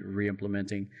gonna be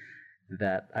re-implementing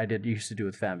that I used to do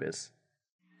with Fanbiz.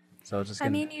 So it's just. I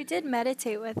mean, you did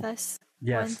meditate with us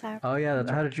one time. Oh yeah.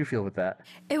 How did you feel with that?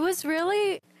 It was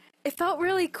really. It felt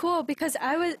really cool because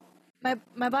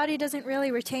my body doesn't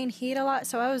really retain heat a lot,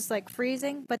 so I was like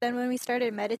freezing. But then when we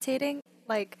started meditating,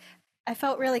 like I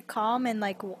felt really calm and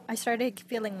like I started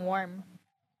feeling warm.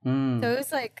 So it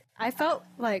was like I felt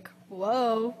like,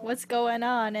 whoa, what's going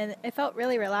on? And it felt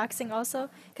really relaxing also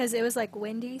because it was like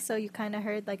windy, so you kind of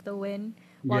heard like the wind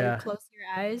while you closed your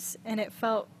eyes, and it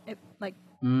felt like.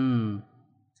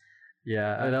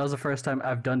 Yeah, that was the first time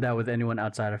I've done that with anyone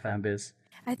outside of Fanbiz.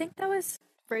 I think that was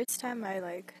first time I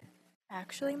like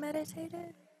actually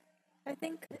meditated. I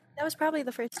think that was probably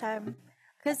the first time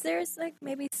because there's like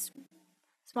maybe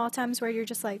small times where you're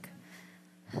just like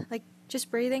just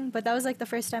breathing, but that was like the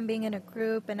first time being in a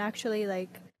group and actually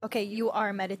like, okay, you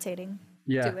are meditating.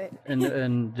 Yeah, do it.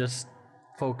 and just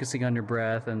focusing on your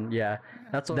breath, and yeah,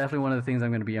 that's definitely one of the things I'm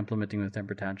going to be implementing with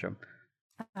Temper Tantrum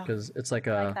because it's like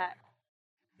that.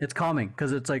 It's calming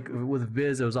because it's like with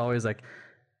Viz, it was always like,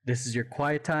 this is your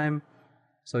quiet time,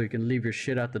 so you can leave your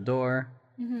shit out the door.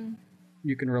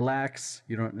 You can relax.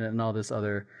 You don't and all this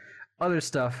other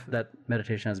stuff that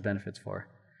meditation has benefits for.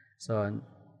 So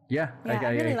yeah,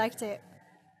 I really liked it.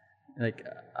 Like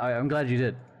I'm glad you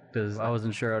did because I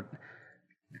wasn't sure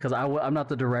because I'm not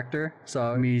the director,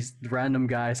 so me random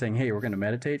guy saying, hey, we're gonna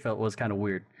meditate was kind of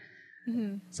weird.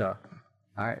 So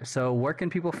all right, so where can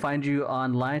people find you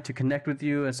online to connect with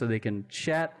you and so they can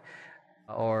chat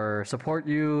or support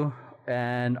you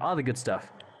and all the good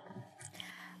stuff?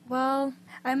 Well,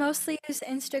 I mostly use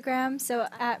Instagram, so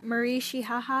at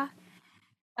Marieshihaha,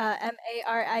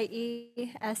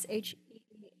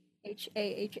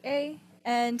 MariesHehaha,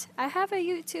 and I have a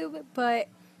YouTube, but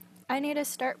I need to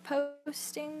start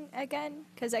posting again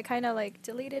because I kind of like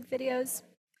deleted videos.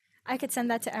 I could send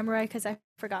that to Emroy because I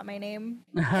forgot my name.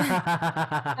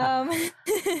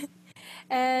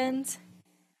 And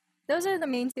those are the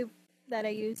main two that I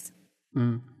use.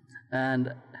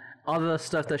 And all the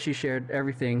stuff that she shared,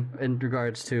 everything in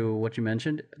regards to what you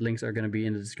mentioned, links are going to be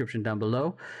in the description down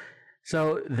below.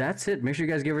 So that's it. Make sure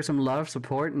you guys give her some love,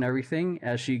 support, and everything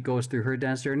as she goes through her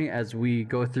dance journey, as we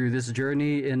go through this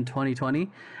journey in 2020.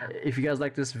 If you guys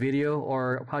like this video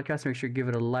or podcast, make sure you give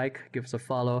it a like, give us a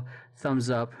follow,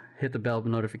 thumbs up, hit the bell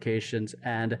notifications,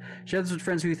 and share this with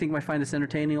friends who you think might find this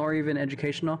entertaining or even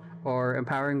educational or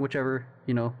empowering, whichever,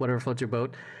 whatever floats your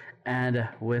boat. And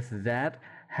with that,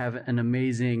 have an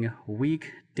amazing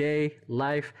week, day,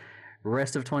 life,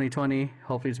 rest of 2020.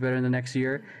 Hopefully it's better in the next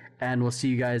year. And we'll see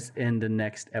you guys in the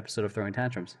next episode of Throwing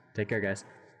Tantrums. Take care, guys.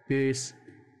 Peace.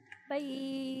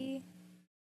 Bye.